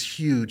 It was this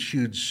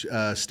huge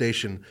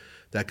station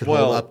that could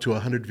hold up to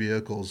 100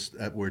 vehicles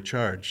that were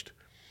charged.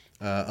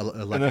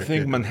 And I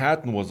think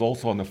Manhattan was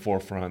also on the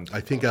forefront.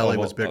 I think LA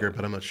was bigger,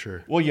 but I'm not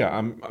sure. Well, yeah,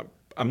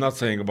 I'm not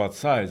saying about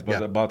size, but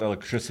Yeah. about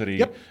electricity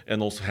Yep.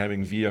 and also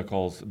having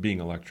vehicles being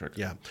electric.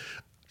 Yeah.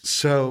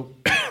 So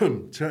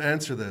to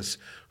answer this,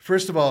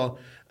 first of all,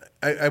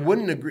 I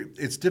wouldn't agree.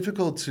 It's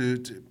difficult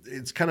to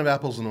it's kind of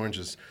apples and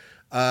oranges.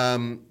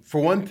 For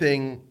one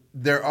thing,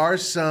 there are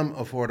some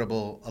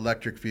affordable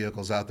electric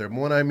vehicles out there.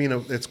 When I mean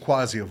it's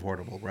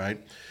quasi-affordable,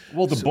 right?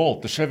 Well,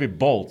 the Chevy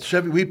Bolt.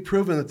 We've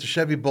proven that the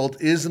Chevy Bolt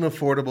is an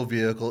affordable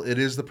vehicle. It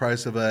is the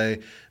price of a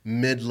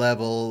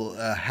mid-level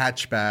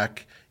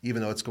hatchback,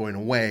 even though it's going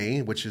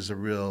away, which is a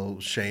real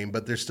shame.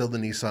 But there's still the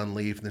Nissan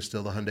Leaf, and there's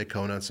still the Hyundai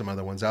Kona, and some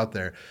other ones out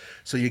there.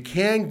 So you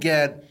can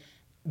get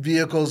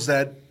vehicles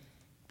that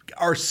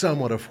are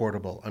somewhat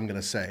affordable, I'm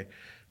going to say.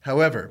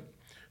 However,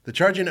 the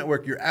charging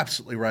network, you're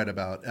absolutely right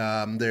about.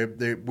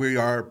 We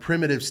are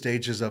primitive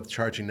stages of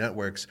charging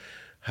networks.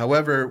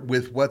 However,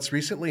 with what's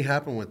recently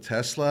happened with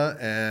Tesla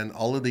and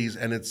all of these,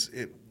 and it's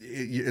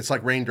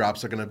like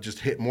raindrops are going to just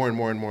hit more and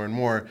more and more and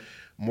more.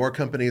 More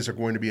companies are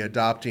going to be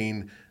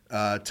adopting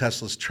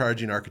Tesla's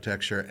charging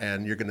architecture,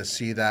 and you're going to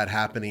see that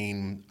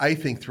happening, I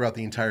think, throughout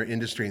the entire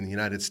industry in the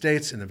United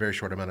States in a very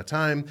short amount of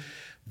time.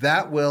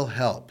 That will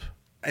help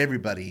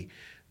everybody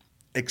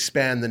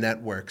expand the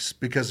networks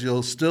because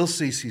you'll still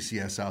see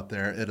CCS out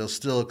there. It'll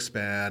still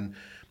expand.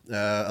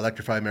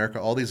 Electrify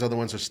America, all these other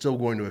ones are still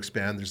going to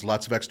expand. There's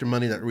lots of extra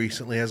money that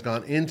recently has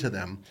gone into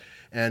them.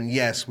 And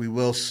yes, we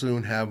will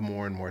soon have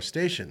more and more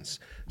stations.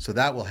 So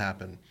that will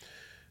happen.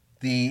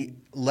 The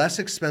less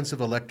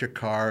expensive electric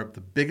car, the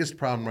biggest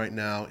problem right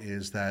now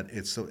is that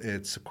it's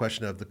a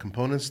question of the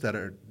components that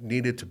are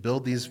needed to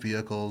build these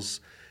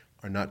vehicles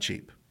are not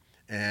cheap.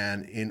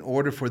 And in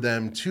order for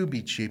them to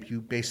be cheap,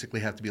 you basically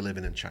have to be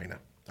living in China.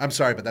 I'm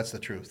sorry, but that's the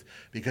truth.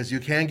 Because you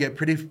can get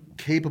pretty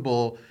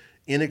capable,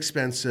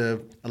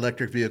 inexpensive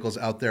electric vehicles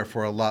out there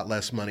for a lot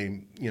less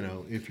money,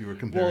 if you were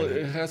comparing Well,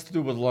 it has to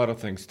do with a lot of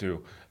things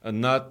too.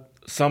 Not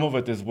some of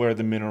it is where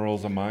the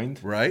minerals are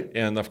mined, right?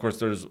 And of course,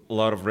 there's a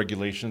lot of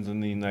regulations in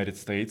the United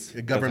States,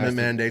 Government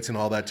mandates and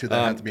all that too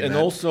that have to be and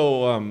met.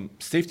 also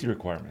safety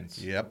requirements.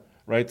 Yep.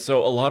 Right.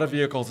 So a lot of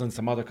vehicles in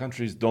some other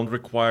countries don't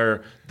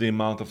require the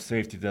amount of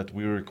safety that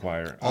we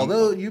require.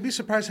 Although you'd be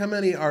surprised how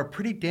many are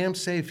pretty damn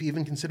safe,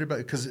 even considered by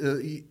because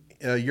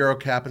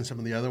Eurocap and some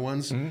of the other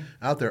ones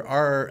out there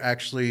are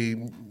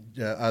actually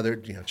other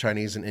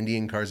Chinese and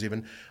Indian cars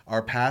even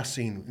are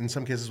passing in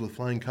some cases with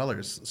flying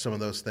colors some of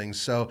those things.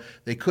 So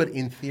they could,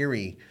 in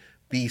theory,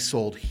 be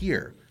sold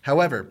here.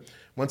 However,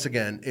 once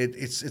again,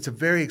 it's a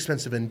very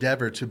expensive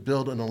endeavor to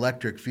build an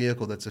electric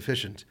vehicle that's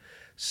efficient.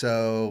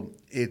 So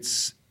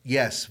it's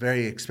yes,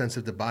 very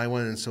expensive to buy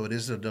one, and so it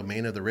is a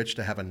domain of the rich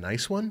to have a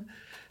nice one.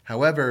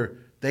 However,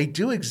 they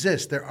do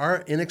exist. There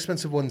are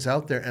inexpensive ones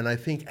out there, and I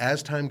think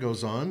as time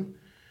goes on,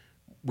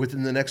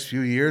 within the next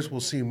few years, we'll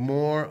see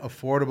more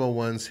affordable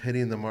ones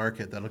hitting the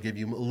market that'll give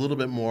you a little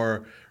bit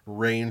more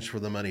range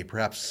for the money,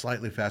 perhaps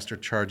slightly faster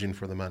charging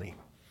for the money.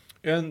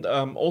 And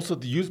also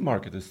the used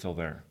market is still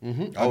there.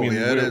 Mm-hmm.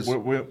 It is.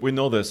 We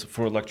know this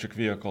for electric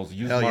vehicles.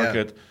 Used Hell yeah.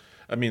 market,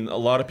 I mean, a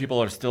lot of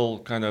people are still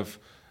kind of,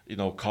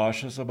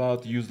 cautious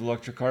about used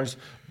electric cars,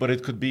 but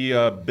it could be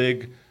a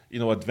big,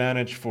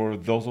 advantage for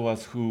those of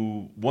us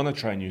who want to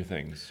try new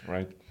things,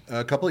 right?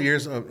 A couple of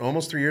years,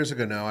 almost 3 years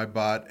ago now, I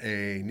bought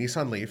a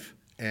Nissan Leaf,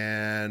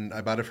 and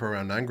I bought it for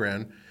around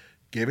 $9,000.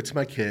 Gave it to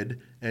my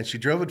kid, and she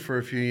drove it for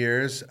a few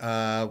years.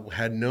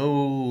 Had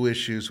no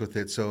issues with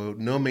it, so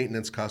no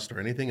maintenance cost or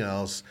anything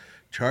else.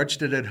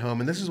 Charged it at home,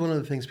 and this is one of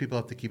the things people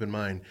have to keep in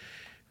mind.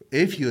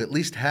 If you at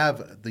least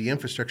have the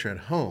infrastructure at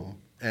home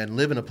and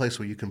live in a place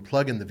where you can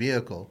plug in the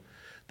vehicle,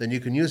 then you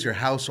can use your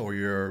house or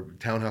your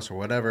townhouse or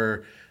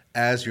whatever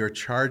as your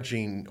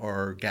charging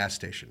or gas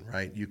station,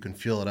 right? You can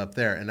fuel it up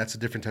there, and that's a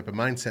different type of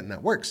mindset, and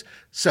that works.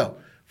 So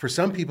for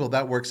some people,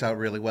 that works out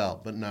really well,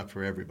 but not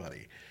for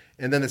everybody.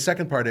 And then the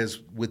second part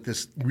is with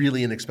this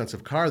really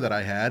inexpensive car that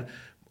I had,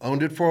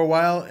 owned it for a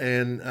while,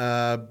 and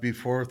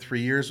before 3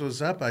 years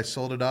was up, I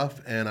sold it off,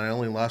 and I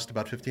only lost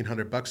about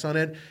 $1,500 on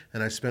it,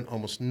 and I spent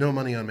almost no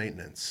money on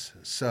maintenance.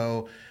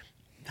 So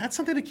that's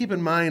something to keep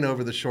in mind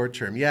over the short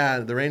term. Yeah,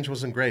 the range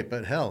wasn't great,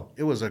 but hell,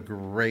 it was a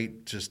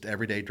great, just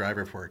everyday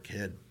driver for a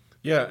kid.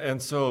 Yeah,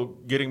 and so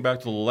getting back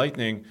to the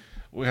Lightning,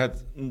 we had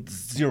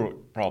zero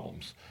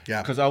problems.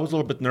 Yeah, because I was a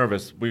little bit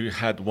nervous. We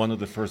had one of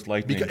the first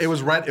Lightnings. Because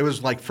it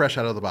was like fresh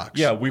out of the box.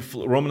 Yeah,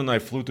 Roman and I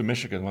flew to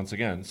Michigan once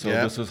again. So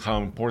Yeah. this is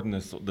how important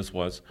this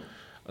was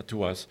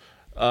to us.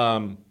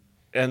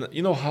 And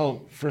you know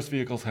how first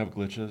vehicles have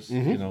glitches,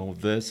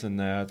 this and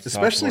that.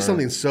 Especially software.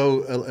 something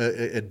so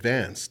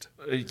advanced.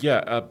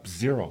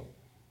 Zero.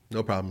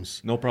 No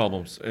problems. No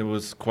problems. It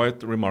was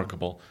quite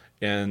remarkable.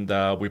 And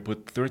we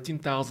put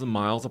 13,000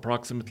 miles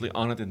approximately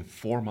on it in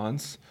 4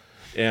 months.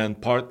 And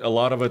a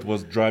lot of it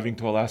was driving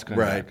to Alaska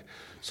and Right. back.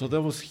 So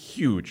that was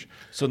huge.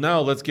 So now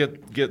let's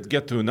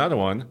get to another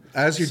one.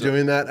 As you're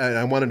doing that,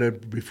 I wanted to,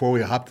 before we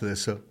hop to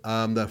this, so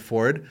the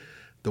Ford,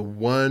 the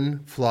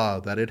one flaw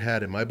that it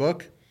had in my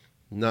book,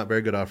 not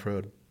very good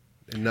off-road.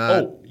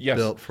 Not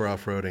built for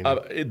off-roading.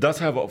 It does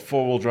have a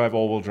four-wheel drive,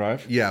 all-wheel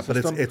drive. Yeah,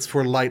 system, but it's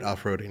for light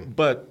off-roading.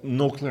 But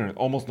no clearance,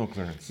 almost no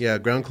clearance. Yeah,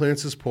 ground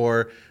clearance is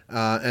poor,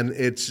 and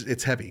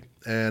it's heavy,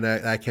 and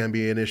that can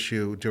be an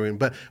issue during.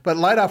 But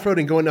light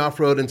off-roading, going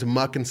off-road into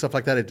muck and stuff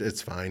like that,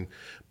 it's fine.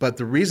 But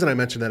the reason I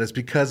mention that is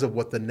because of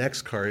what the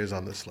next car is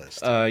on this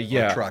list. Or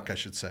truck, I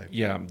should say.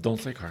 Yeah,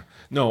 don't say car.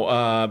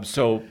 No,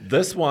 so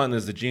this one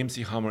is the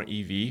GMC Hummer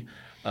EV.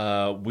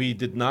 We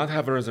did not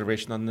have a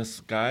reservation on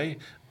this guy,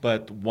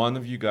 but one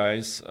of you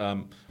guys,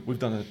 we've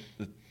done it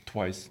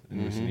twice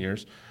in recent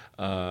years.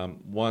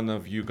 One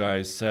of you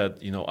guys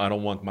said, I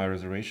don't want my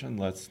reservation.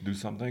 Let's do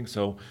something.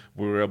 So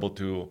we were able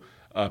to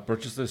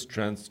purchase this,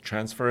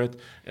 transfer it,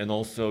 and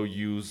also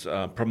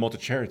promote a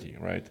charity,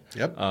 right?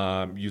 Yep.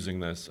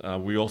 Using this.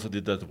 We also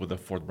did that with the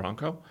Ford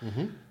Bronco.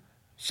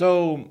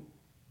 So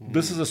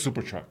this is a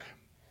super truck.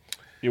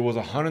 It was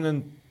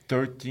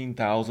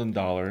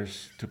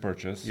 $113,000 to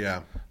purchase.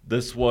 Yeah.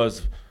 This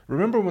was.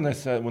 Remember when we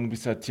said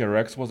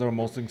TRX was our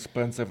most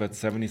expensive at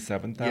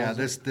 $77,000? Yeah,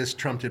 this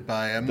trumped it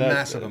by a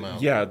massive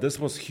amount. Yeah, this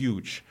was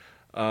huge.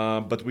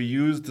 But we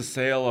used the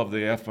sale of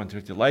the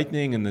F-150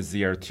 Lightning and the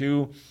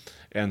ZR2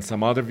 and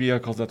some other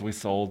vehicles that we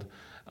sold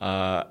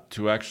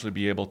to actually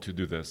be able to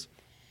do this.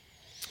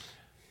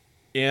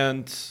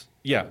 And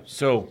yeah,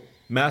 so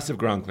massive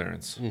ground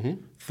clearance.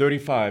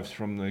 35s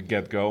from the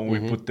get-go, and we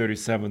put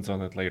 37s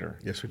on it later.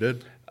 Yes, we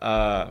did.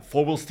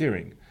 Four-wheel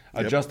steering,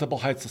 adjustable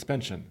height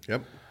suspension.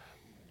 Yep.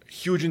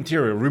 Huge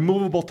interior,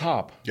 removable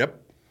top.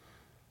 Yep.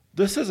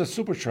 This is a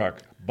super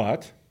truck,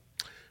 but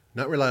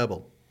Not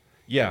reliable.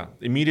 yeah,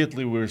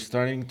 immediately we're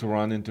starting to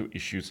run into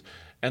issues.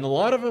 And a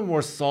lot of them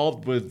were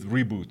solved with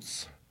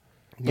reboots.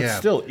 But Yeah.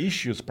 still,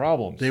 issues,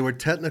 problems. They were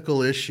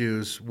technical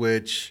issues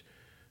which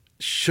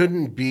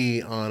shouldn't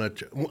be on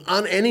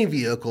any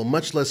vehicle,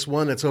 much less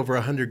one that's over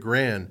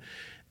 $100,000.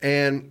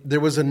 And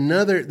there's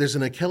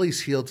an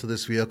Achilles heel to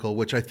this vehicle,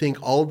 which I think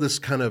all of this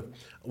kind of,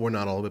 or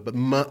not all of it, but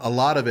a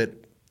lot of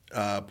it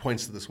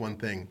points to this one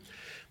thing.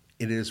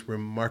 It is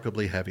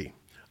remarkably heavy,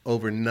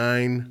 over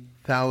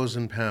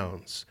 9,000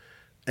 pounds.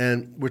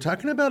 And we're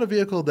talking about a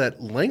vehicle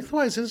that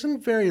lengthwise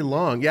isn't very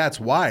long. Yeah, it's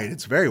wide,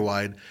 it's very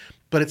wide,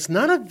 but it's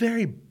not a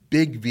very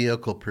big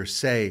vehicle per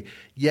se.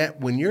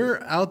 Yet when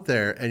you're out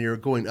there and you're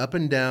going up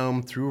and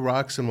down through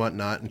rocks and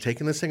whatnot and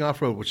taking this thing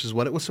off road, which is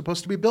what it was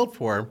supposed to be built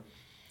for,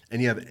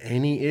 and you have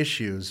any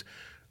issues,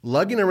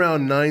 lugging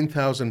around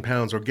 9,000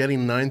 pounds or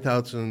getting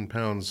 9,000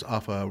 pounds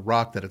off a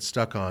rock that it's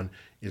stuck on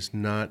is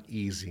not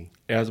easy.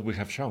 As we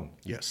have shown.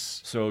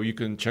 Yes. So you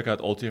can check out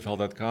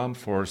oltfl.com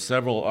for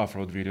several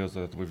off-road videos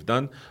that we've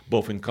done,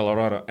 both in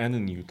Colorado and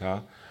in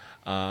Utah,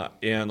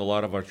 and a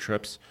lot of our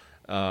trips.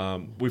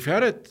 We've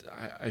had it,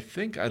 I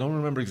think, I don't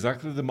remember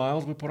exactly the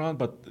miles we put on,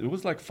 but it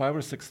was like 5,000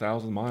 or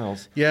 6,000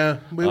 miles. Yeah,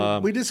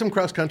 we did some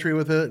cross country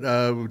with it.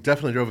 We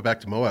definitely drove it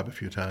back to Moab a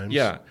few times.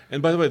 Yeah,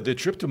 and by the way, the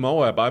trip to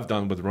Moab I've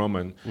done with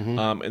Roman,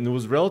 and it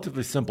was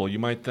relatively simple. You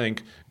might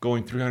think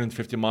going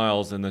 350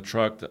 miles in a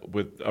truck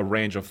with a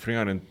range of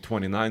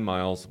 329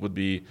 miles would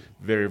be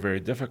very, very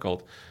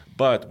difficult.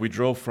 But we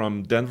drove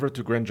from Denver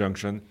to Grand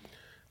Junction,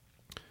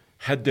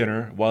 had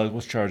dinner while it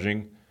was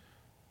charging,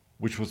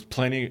 which was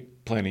plenty,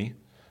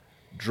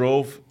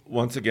 drove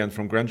once again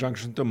from Grand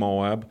Junction to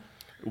Moab,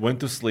 went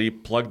to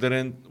sleep, plugged it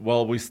in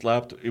while we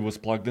slept. It was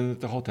plugged in at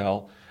the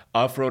hotel,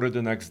 off-roaded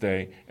the next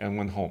day, and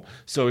went home.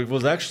 So it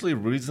was actually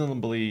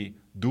reasonably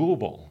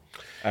doable,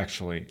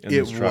 actually, in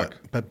this truck.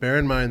 But bear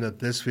in mind that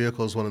this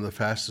vehicle is one of the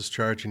fastest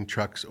charging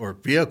trucks or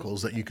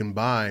vehicles that you can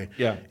buy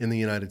in the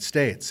United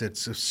States.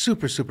 It's a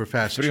super, super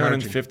fast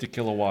 350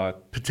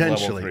 kilowatt.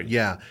 Potentially, level 3.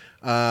 yeah.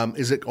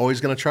 Is it always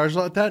going to charge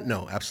like that?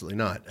 No, absolutely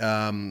not.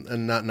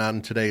 And not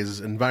in today's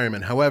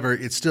environment. However,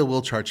 it still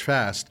will charge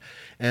fast.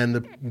 And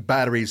the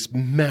battery's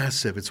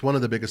massive. It's one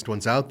of the biggest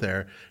ones out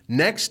there,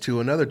 next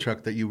to another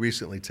truck that you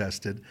recently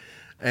tested.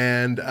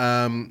 And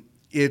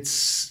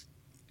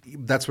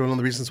that's one of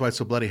the reasons why it's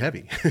so bloody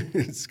heavy.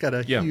 It's got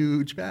a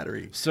huge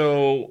battery.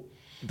 So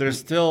they're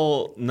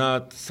still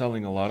not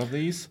selling a lot of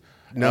these.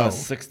 No.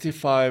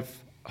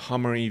 65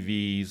 Hummer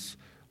EVs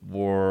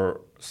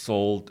were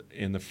sold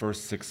in the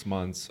first 6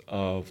 months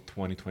of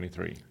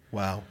 2023.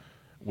 Wow.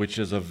 Which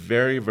is a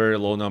very, very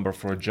low number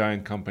for a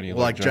giant company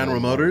like General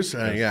Motors?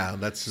 Yes. Yeah,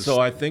 that's just... So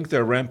I think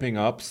they're ramping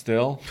up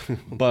still,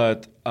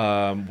 but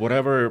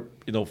whatever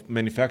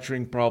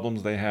manufacturing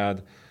problems they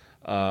had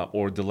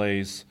or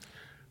delays,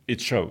 it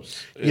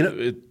shows.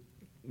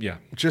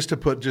 Just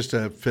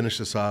to finish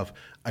this off,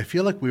 I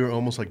feel like we were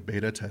almost like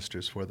beta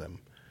testers for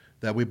them.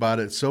 That we bought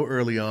it so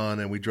early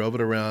on and we drove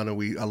it around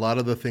and a lot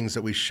of the things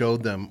that we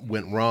showed them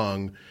went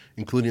wrong,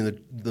 including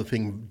the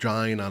thing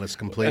drying on us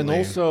completely. And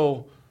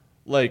also,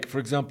 like, for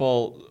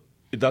example,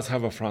 it does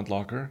have a front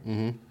locker.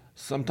 Mm-hmm.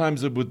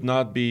 Sometimes it would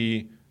not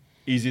be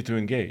easy to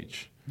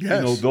engage.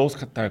 Yes. Those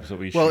types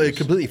of issues. Well, it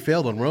completely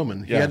failed on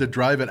Roman. He had to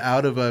drive it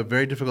out of a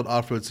very difficult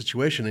off-road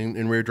situation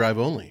in rear drive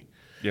only.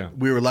 Yeah.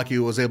 We were lucky it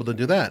was able to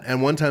do that.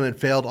 And one time it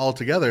failed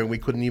altogether and we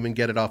couldn't even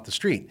get it off the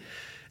street.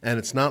 And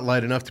it's not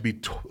light enough to be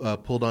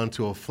pulled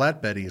onto a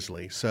flatbed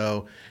easily.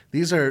 So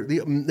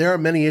there are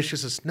many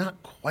issues. It's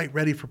not quite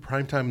ready for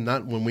prime time,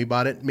 not when we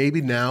bought it.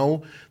 Maybe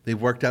now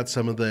they've worked out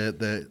some of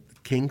the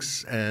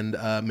kinks and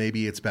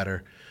maybe it's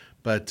better.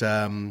 But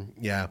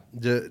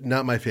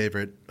not my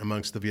favorite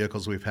amongst the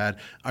vehicles we've had.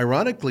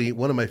 Ironically,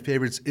 one of my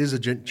favorites is a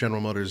General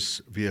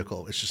Motors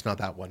vehicle. It's just not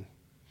that one.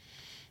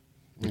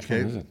 Which one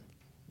is it?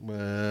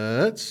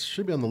 It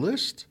should be on the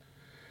list.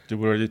 Did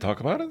we already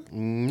talk about it?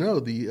 No,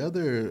 the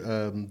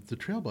other, the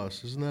Trail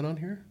Boss, isn't that on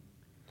here?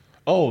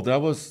 Oh,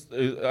 that was,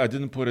 I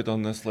didn't put it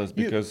on this list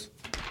because...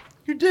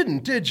 You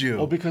didn't, did you?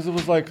 Oh, because it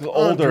was like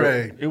older.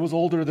 Andre. It was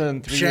older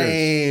than 3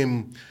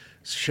 years.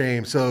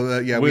 Shame.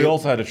 So, we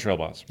also had a Trail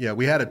Boss. Yeah,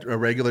 we had a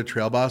regular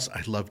Trail Boss.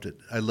 I loved it.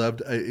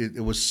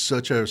 It was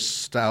such a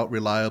stout,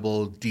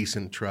 reliable,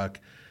 decent truck.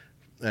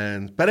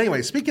 But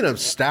anyway, speaking of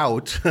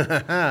stout.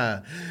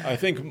 I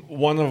think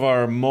one of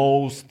our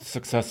most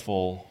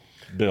successful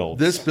builds.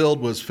 This build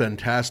was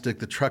fantastic.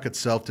 The truck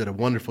itself did a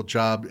wonderful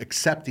job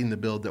accepting the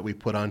build that we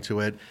put onto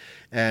it,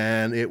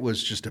 and it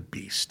was just a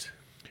beast.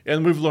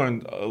 And we've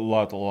learned a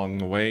lot along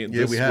the way.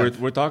 Yeah, we have.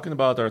 We're talking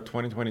about our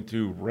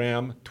 2022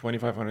 Ram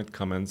 2500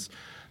 Cummins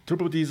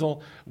turbo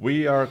diesel.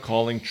 We are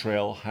calling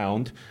Trail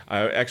Hound.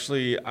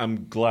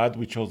 I'm glad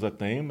we chose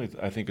that name.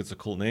 I think it's a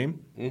cool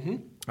name.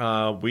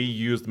 Mm-hmm. We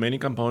used many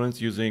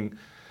components using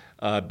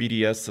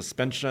BDS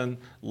suspension,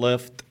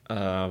 lift,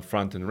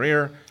 front and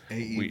rear.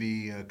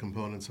 AEB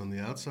components on the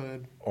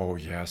outside. Oh,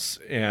 yes.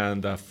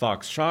 And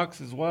Fox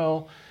shocks as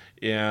well.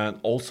 And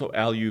also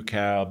Alu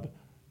cab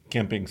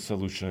camping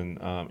solution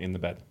in the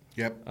bed.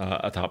 Yep.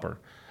 A topper.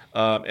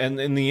 And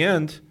in the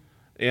end,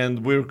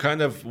 and we're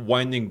kind of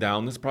winding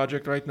down this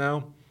project right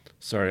now.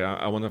 Sorry,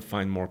 I want to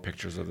find more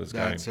pictures of this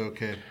guy. That's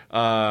okay.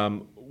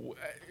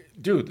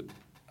 Dude,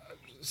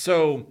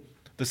 so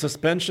the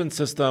suspension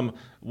system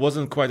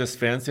wasn't quite as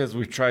fancy as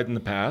we've tried in the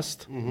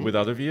past with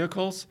other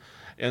vehicles.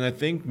 And I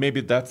think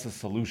maybe that's the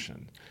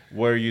solution,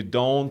 where you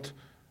don't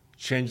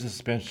change the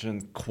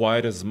suspension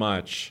quite as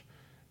much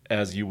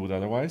as you would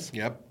otherwise.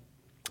 Yep.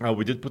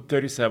 We did put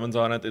 37s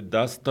on it. It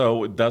does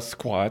tow. It does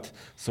squat.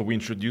 So we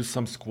introduced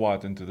some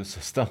squat into the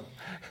system.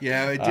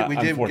 Yeah, we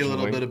did get a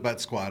little bit of butt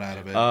squat out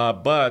of it.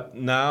 But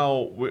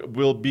now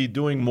we'll be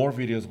doing more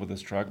videos with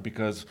this truck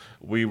because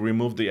we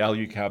removed the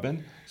LU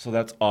cabin. So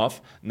that's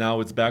off. Now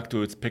it's back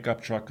to its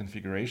pickup truck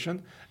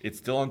configuration. It's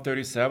still on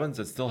 37s.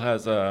 It still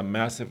has a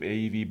massive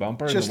AEV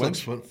bumper. Just in the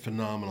looks winch.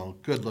 phenomenal.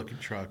 Good looking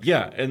truck.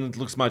 Yeah, and it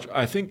looks much.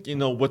 I think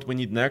what we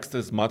need next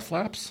is mud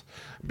flaps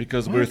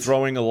because we're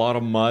throwing a lot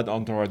of mud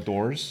onto our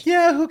doors.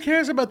 Yeah, who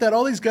cares about that?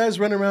 All these guys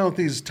running around with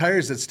these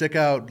tires that stick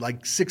out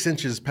like 6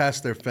 inches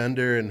past their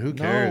fender, and who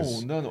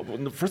cares?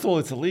 No. First of all,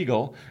 it's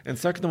illegal, and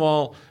second of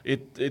all,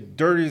 it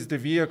dirties the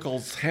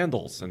vehicle's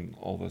handles and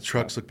all this.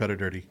 Trucks stuff. look better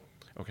dirty.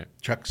 Okay.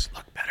 Trucks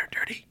look better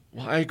dirty.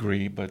 Well, I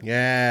agree, but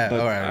Yeah, but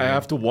all right. I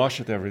have to wash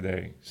it every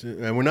day.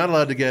 And we're not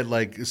allowed to get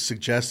like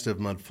suggestive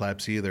mud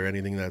flaps either.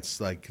 Anything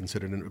that's like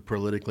considered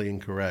politically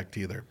incorrect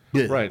either.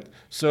 Right.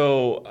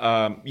 So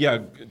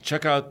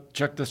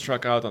check this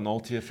truck out on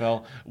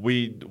AllTFL.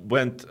 We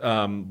went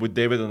with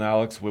David and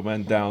Alex. We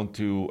went down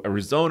to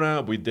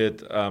Arizona. We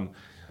did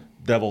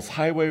Devil's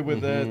Highway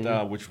with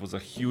it, which was a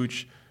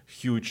huge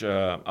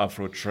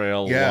off-road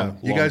trail. Yeah,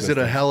 you guys did a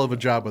distance. hell of a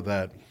job with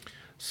that.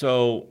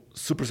 So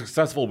super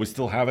successful. We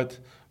still have it.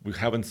 We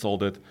haven't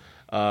sold it.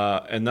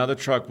 Another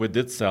truck we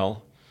did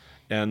sell,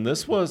 and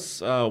this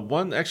was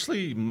one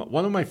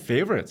of my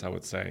favorites. I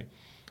would say.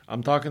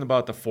 I'm talking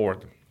about the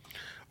Ford.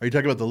 Are you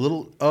talking about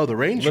the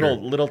Ranger?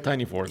 Little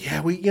tiny Ford.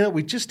 Yeah,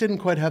 we just didn't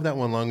quite have that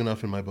one long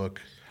enough in my book.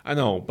 I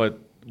know, but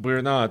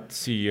we're not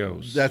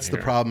CEOs. That's the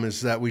here. problem,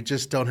 is that we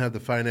just don't have the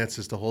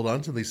finances to hold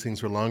on to these things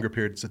for longer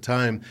periods of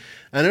time.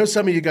 I know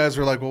some of you guys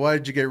were like, well, why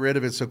did you get rid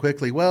of it so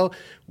quickly? Well,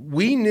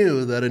 we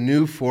knew that a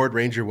new Ford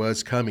Ranger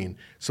was coming.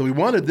 So we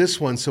wanted this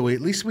one so at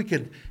least we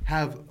could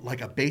have like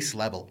a base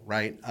level,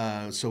 right?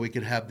 So we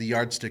could have the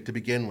yardstick to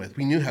begin with.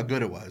 We knew how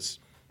good it was.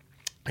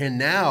 And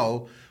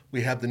now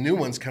we have the new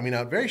ones coming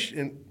out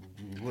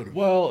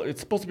Well, it's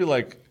supposed to be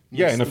like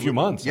in a few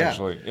months,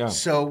 actually. Yeah.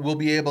 So we'll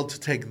be able to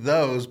take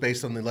those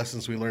based on the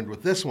lessons we learned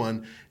with this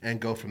one and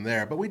go from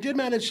there. But we did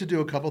manage to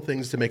do a couple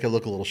things to make it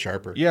look a little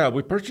sharper. Yeah,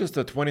 we purchased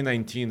a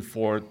 2019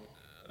 Ford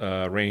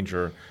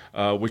Ranger,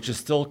 which is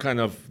still kind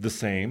of the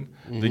same.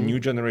 The new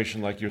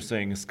generation, like you're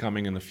saying, is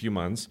coming in a few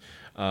months.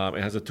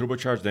 It has a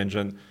turbocharged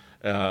engine.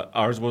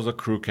 Ours was a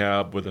crew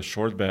cab with a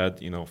short bed,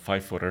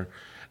 5-footer.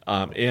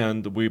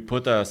 And we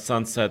put a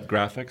sunset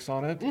graphics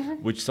on it,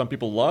 which some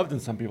people loved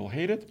and some people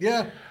hated.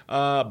 Yeah.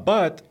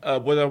 But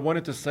what I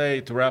wanted to say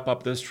to wrap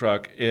up this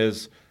truck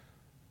is,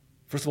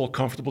 first of all,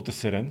 comfortable to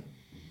sit in.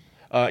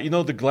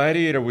 The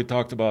Gladiator we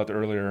talked about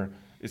earlier,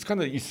 it's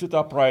kind of, you sit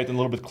upright and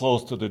a little bit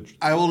close to the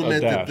I will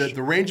admit dash. that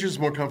the Ranger's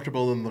more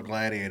comfortable than the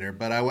Gladiator,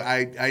 but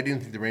I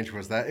didn't think the Ranger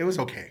was that. It was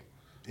okay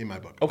in my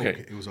book.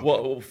 Okay. It was okay.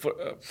 Well,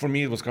 for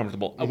me, it was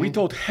comfortable. We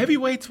towed heavy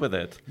weights with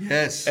it.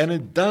 Yes. And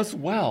it does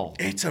well.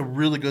 It's a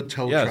really good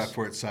tow Yes. truck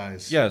for its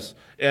size. Yes,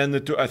 and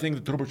I think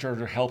the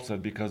turbocharger helps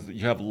it because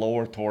you have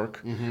lower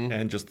torque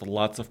and just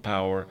lots of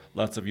power,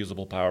 lots of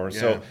usable power.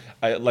 So,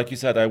 like you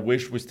said, I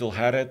wish we still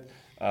had it.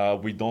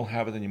 We don't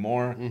have it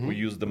anymore. We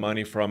use the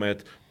money from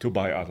it to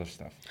buy other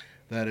stuff.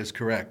 That is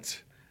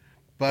correct.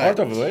 But Part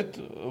of it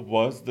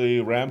was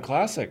the Ram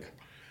Classic.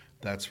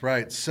 That's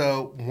right.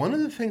 So one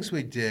of the things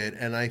we did,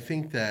 and I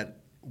think that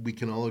we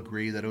can all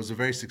agree that it was a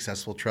very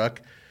successful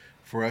truck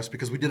for us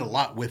because we did a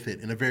lot with it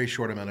in a very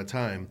short amount of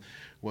time,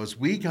 was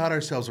we got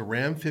ourselves a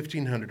Ram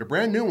 1500, a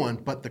brand new one,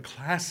 but the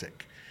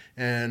Classic.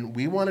 And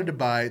we wanted to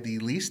buy the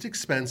least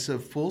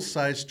expensive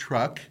full-size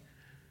truck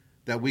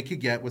that we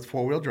could get with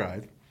four-wheel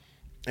drive.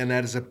 And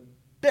that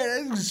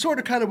is sort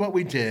of kind of what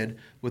we did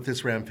with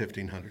this Ram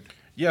 1500.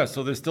 Yeah,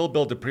 so they still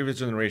build the previous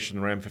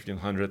generation Ram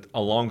 1500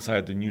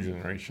 alongside the new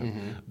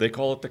generation. They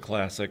call it the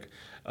Classic.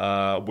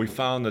 We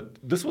found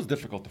that this was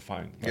difficult to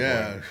find. by the way.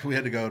 Yeah, we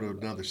had to go to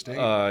another state.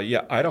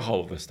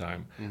 Idaho this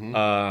time.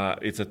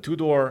 It's a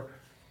two-door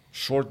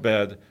short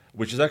bed,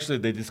 which is actually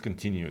they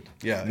discontinued.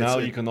 Yeah, Now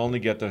you can only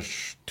get the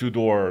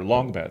two-door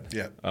long bed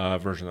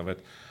version of it.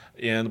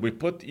 And we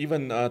put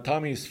even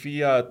Tommy's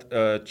Fiat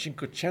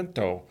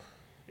Cinquecento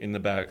in the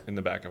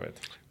back of it.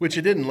 Which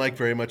you didn't like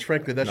very much.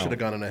 Frankly, that should have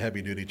gone on a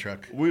heavy-duty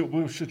truck.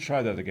 We should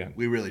try that again.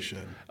 We really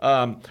should.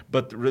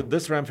 But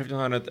this Ram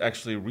 1500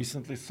 actually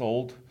recently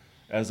sold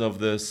as of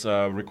this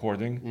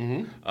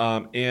recording.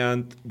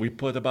 And we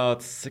put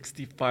about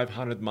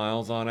 6,500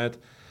 miles on it.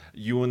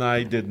 You and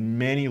I did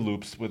many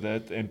loops with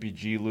it,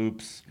 MPG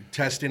loops.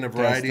 Testing a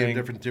variety of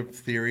different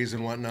theories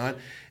and whatnot.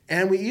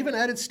 And we even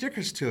added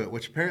stickers to it,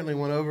 which apparently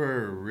went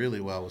over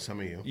really well with some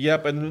of you.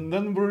 Yep, and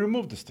then we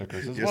removed the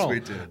stickers as well.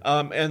 Yes, we did.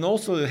 And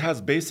also it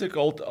has basic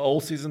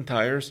all-season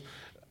tires.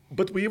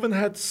 But we even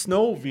had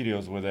snow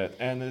videos with it,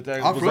 and it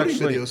off-roading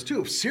videos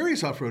too.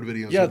 Serious off-road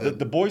videos. Yeah, with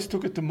the boys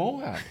took it to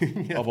Moab,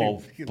 of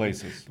all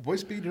places. The boys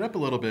speeded it up a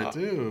little bit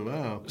too.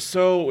 Wow.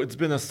 So it's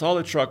been a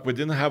solid truck. We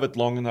didn't have it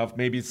long enough,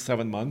 maybe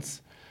 7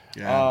 months.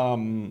 Yeah.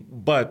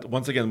 But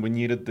once again, we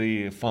needed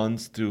the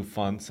funds to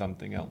fund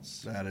something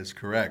else. That is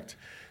correct.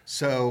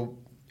 So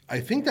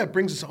I think that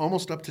brings us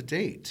almost up to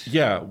date.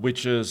 Yeah,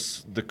 which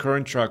is the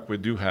current truck we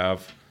do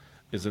have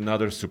is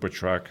another super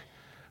truck.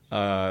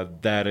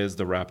 That is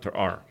the Raptor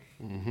R.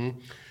 Mm-hmm.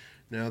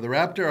 Now, the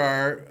Raptor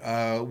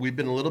R, we've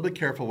been a little bit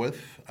careful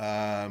with.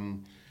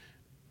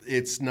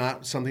 It's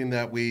not something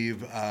that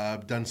we've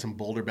done some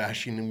boulder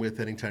bashing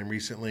with anytime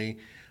recently.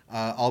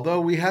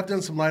 Although we have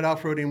done some light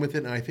off-roading with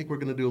it, and I think we're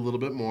going to do a little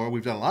bit more.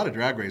 We've done a lot of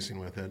drag racing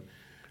with it.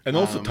 And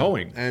also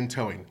towing. And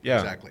towing, yeah.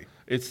 Exactly.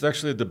 It's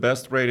actually the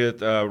best rated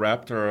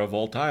Raptor of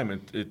all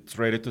time. It's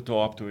rated to tow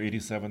up to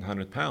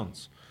 8,700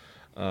 pounds.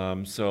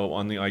 So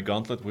on the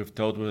iGauntlet, we've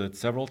towed with it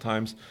several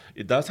times.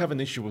 It does have an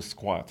issue with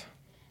squat.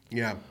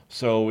 Yeah.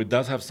 So it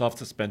does have soft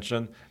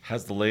suspension,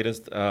 has the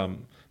latest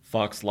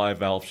Fox Live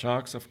valve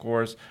shocks, of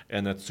course,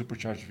 and that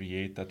supercharged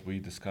V8 that we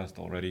discussed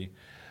already.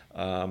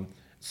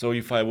 So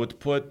if I would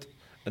put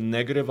a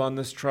negative on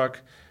this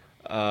truck,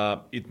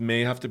 it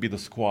may have to be the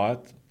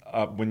squat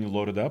when you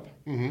load it up,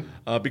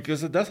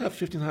 because it does have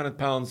 1,500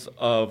 pounds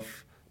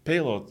of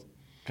payload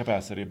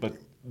capacity. But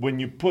when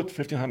you put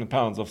 1,500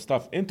 pounds of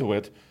stuff into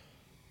it,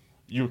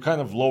 you're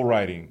kind of low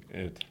riding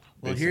it.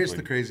 Well, here's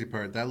the crazy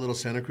part. That little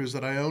Santa Cruz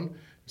that I own,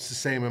 it's the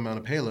same amount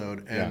of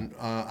payload, and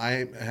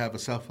I have a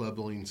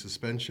self-leveling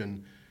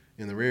suspension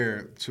in the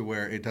rear to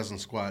where it doesn't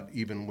squat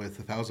even with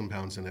 1,000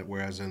 pounds in it,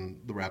 whereas in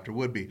the Raptor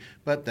would be.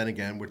 But then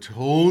again, we're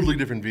totally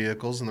different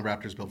vehicles, and the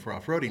Raptor's built for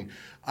off-roading.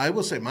 I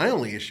will say my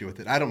only issue with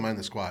it, I don't mind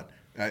the squat.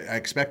 I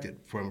expect it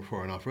for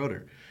an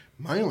off-roader.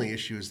 My only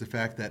issue is the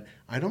fact that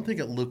I don't think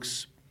it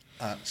looks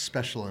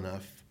special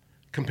enough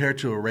compared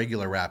to a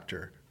regular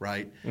Raptor,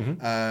 right?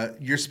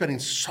 You're spending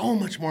so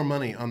much more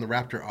money on the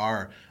Raptor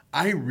R.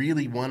 I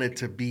really want it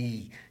to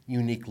be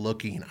unique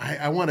looking.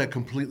 I want a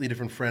completely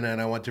different front end.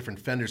 I want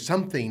different fenders,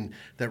 something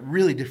that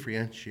really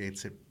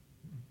differentiates it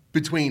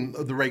between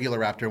the regular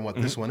Raptor and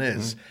what this one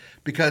is.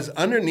 Because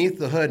underneath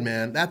the hood,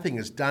 man, that thing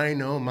is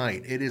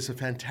dynamite. It is a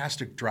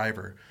fantastic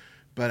driver,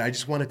 but I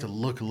just want it to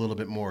look a little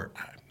bit more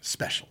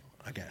special,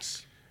 I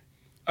guess.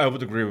 I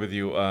would agree with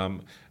you.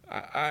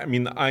 I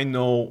mean, I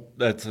know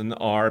that's an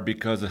R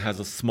because it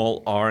has a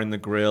small R in the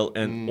grille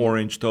and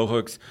orange tow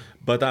hooks,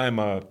 but I'm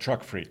a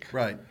truck freak.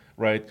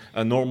 Right?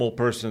 A normal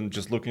person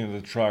just looking at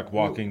the truck,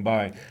 walking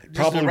by, just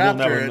probably a Raptor, will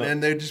never know.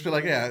 And they'd just be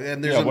like,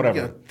 and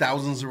there's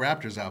thousands of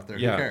Raptors out there.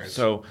 Who cares?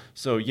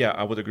 So yeah,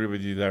 I would agree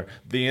with you there.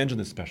 The engine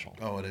is special.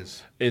 Oh, it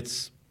is.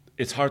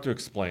 It's hard to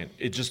explain.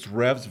 It just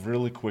revs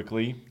really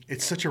quickly.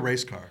 It's such a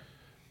race car.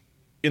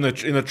 In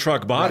a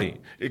truck body.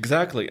 Right.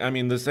 Exactly. I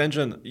mean, this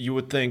engine, you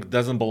would think,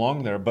 doesn't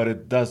belong there, but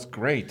it does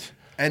great.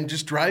 And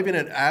just driving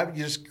it,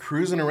 just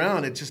cruising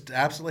around, it just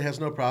absolutely has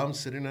no problem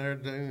sitting there,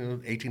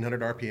 1,800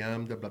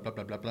 RPM, blah, blah,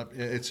 blah, blah, blah.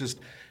 It's just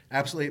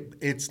absolutely,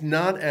 it's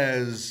not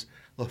as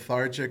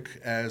lethargic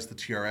as the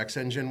TRX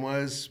engine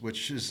was,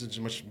 which is a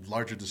much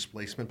larger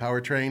displacement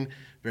powertrain,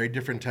 very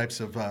different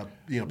types of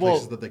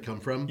places that they come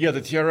from. Yeah,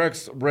 the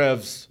TRX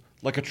revs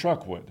like a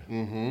truck would.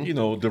 You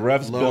know, the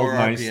revs Lower build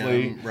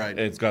nicely. RPM, right.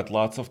 It's got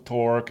lots of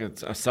torque. It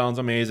sounds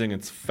amazing.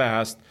 It's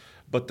fast.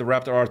 But the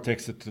Raptor R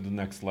takes it to the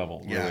next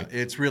level. Yeah, really.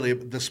 it's really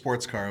the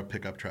sports car of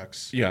pickup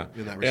trucks. Yeah,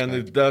 in that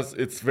respect. And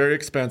it's very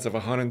expensive,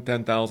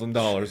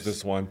 $110,000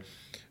 this one.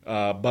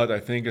 But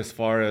I think as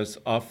far as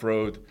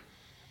off-road,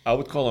 I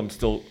would call them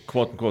still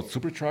quote-unquote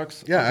super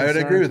trucks. Yeah, I would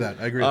agree with that.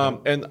 I agree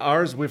with that. And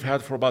ours we've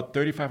had for about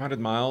 3,500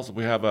 miles.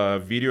 We have a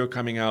video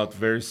coming out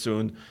very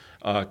soon,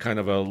 kind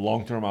of a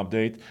long-term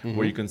update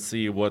where you can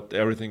see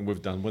everything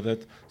we've done with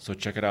it. So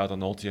check it out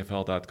on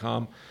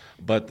oltfl.com.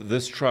 But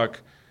this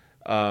truck...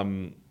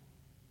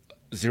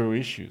 zero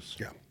issues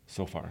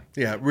so far.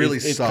 Yeah, really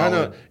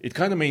solid. It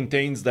kind of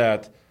maintains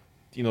that,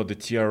 the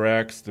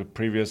TRX, the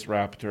previous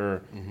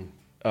Raptor,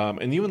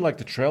 and even like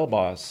the Trail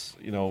Boss,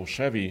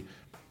 Chevy,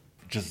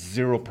 just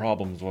zero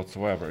problems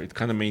whatsoever. It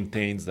kind of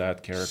maintains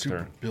that character.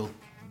 Super built,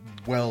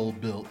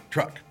 well-built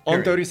truck.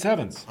 On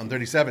 37s. On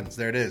 37s,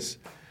 there it is.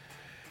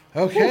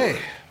 Okay.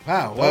 Whew.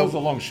 Wow. That was a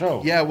long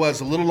show. Yeah, it was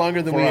a little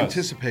longer than we us.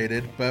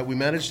 anticipated, but we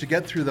managed to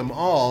get through them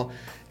all.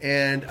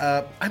 And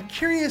I'm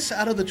curious,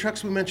 out of the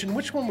trucks we mentioned,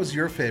 which one was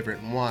your favorite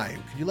and why?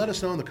 Could you let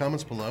us know in the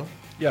comments below?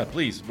 Yeah,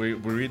 please. We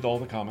read all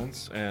the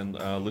comments and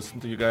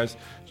listen to you guys.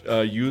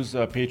 Use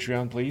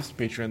Patreon, please.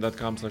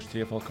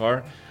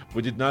 Patreon.com/TFLcar.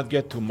 We did not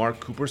get to Mark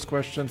Cooper's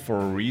question for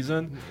a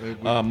reason.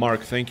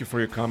 Mark, thank you for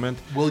your comment.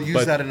 We'll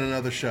use that in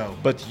another show.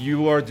 But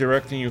you are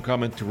directing your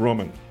comment to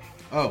Roman.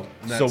 Oh,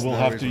 so we'll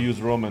have to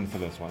use Roman for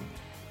this one.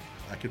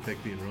 I could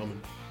pick being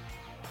Roman.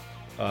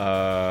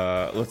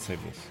 Let's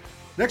save this.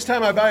 Next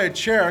time I buy a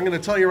chair, I'm going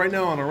to tell you right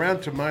now on a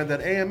rant to mine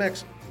that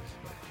AMX.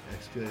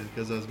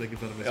 Because I was making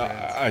fun of his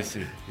hands. I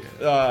see.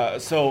 Yeah.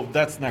 So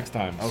that's next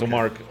time. Okay. So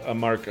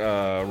Mark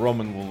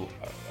Roman will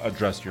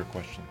address your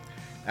question.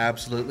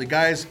 Absolutely.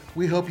 Guys,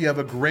 we hope you have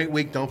a great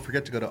week. Don't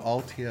forget to go to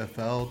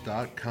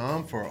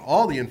alltfl.com for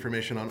all the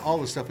information on all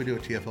the stuff we do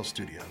at TFL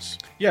Studios.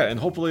 Yeah, and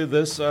hopefully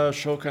this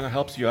show kind of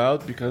helps you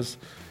out because,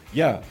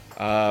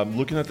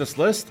 looking at this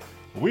list,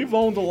 we've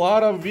owned a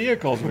lot of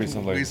vehicles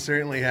recently. We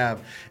certainly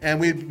have. And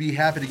we'd be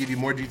happy to give you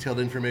more detailed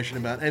information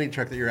about any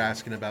truck that you're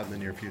asking about in the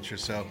near future.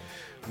 So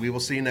we will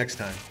see you next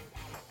time.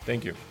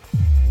 Thank you.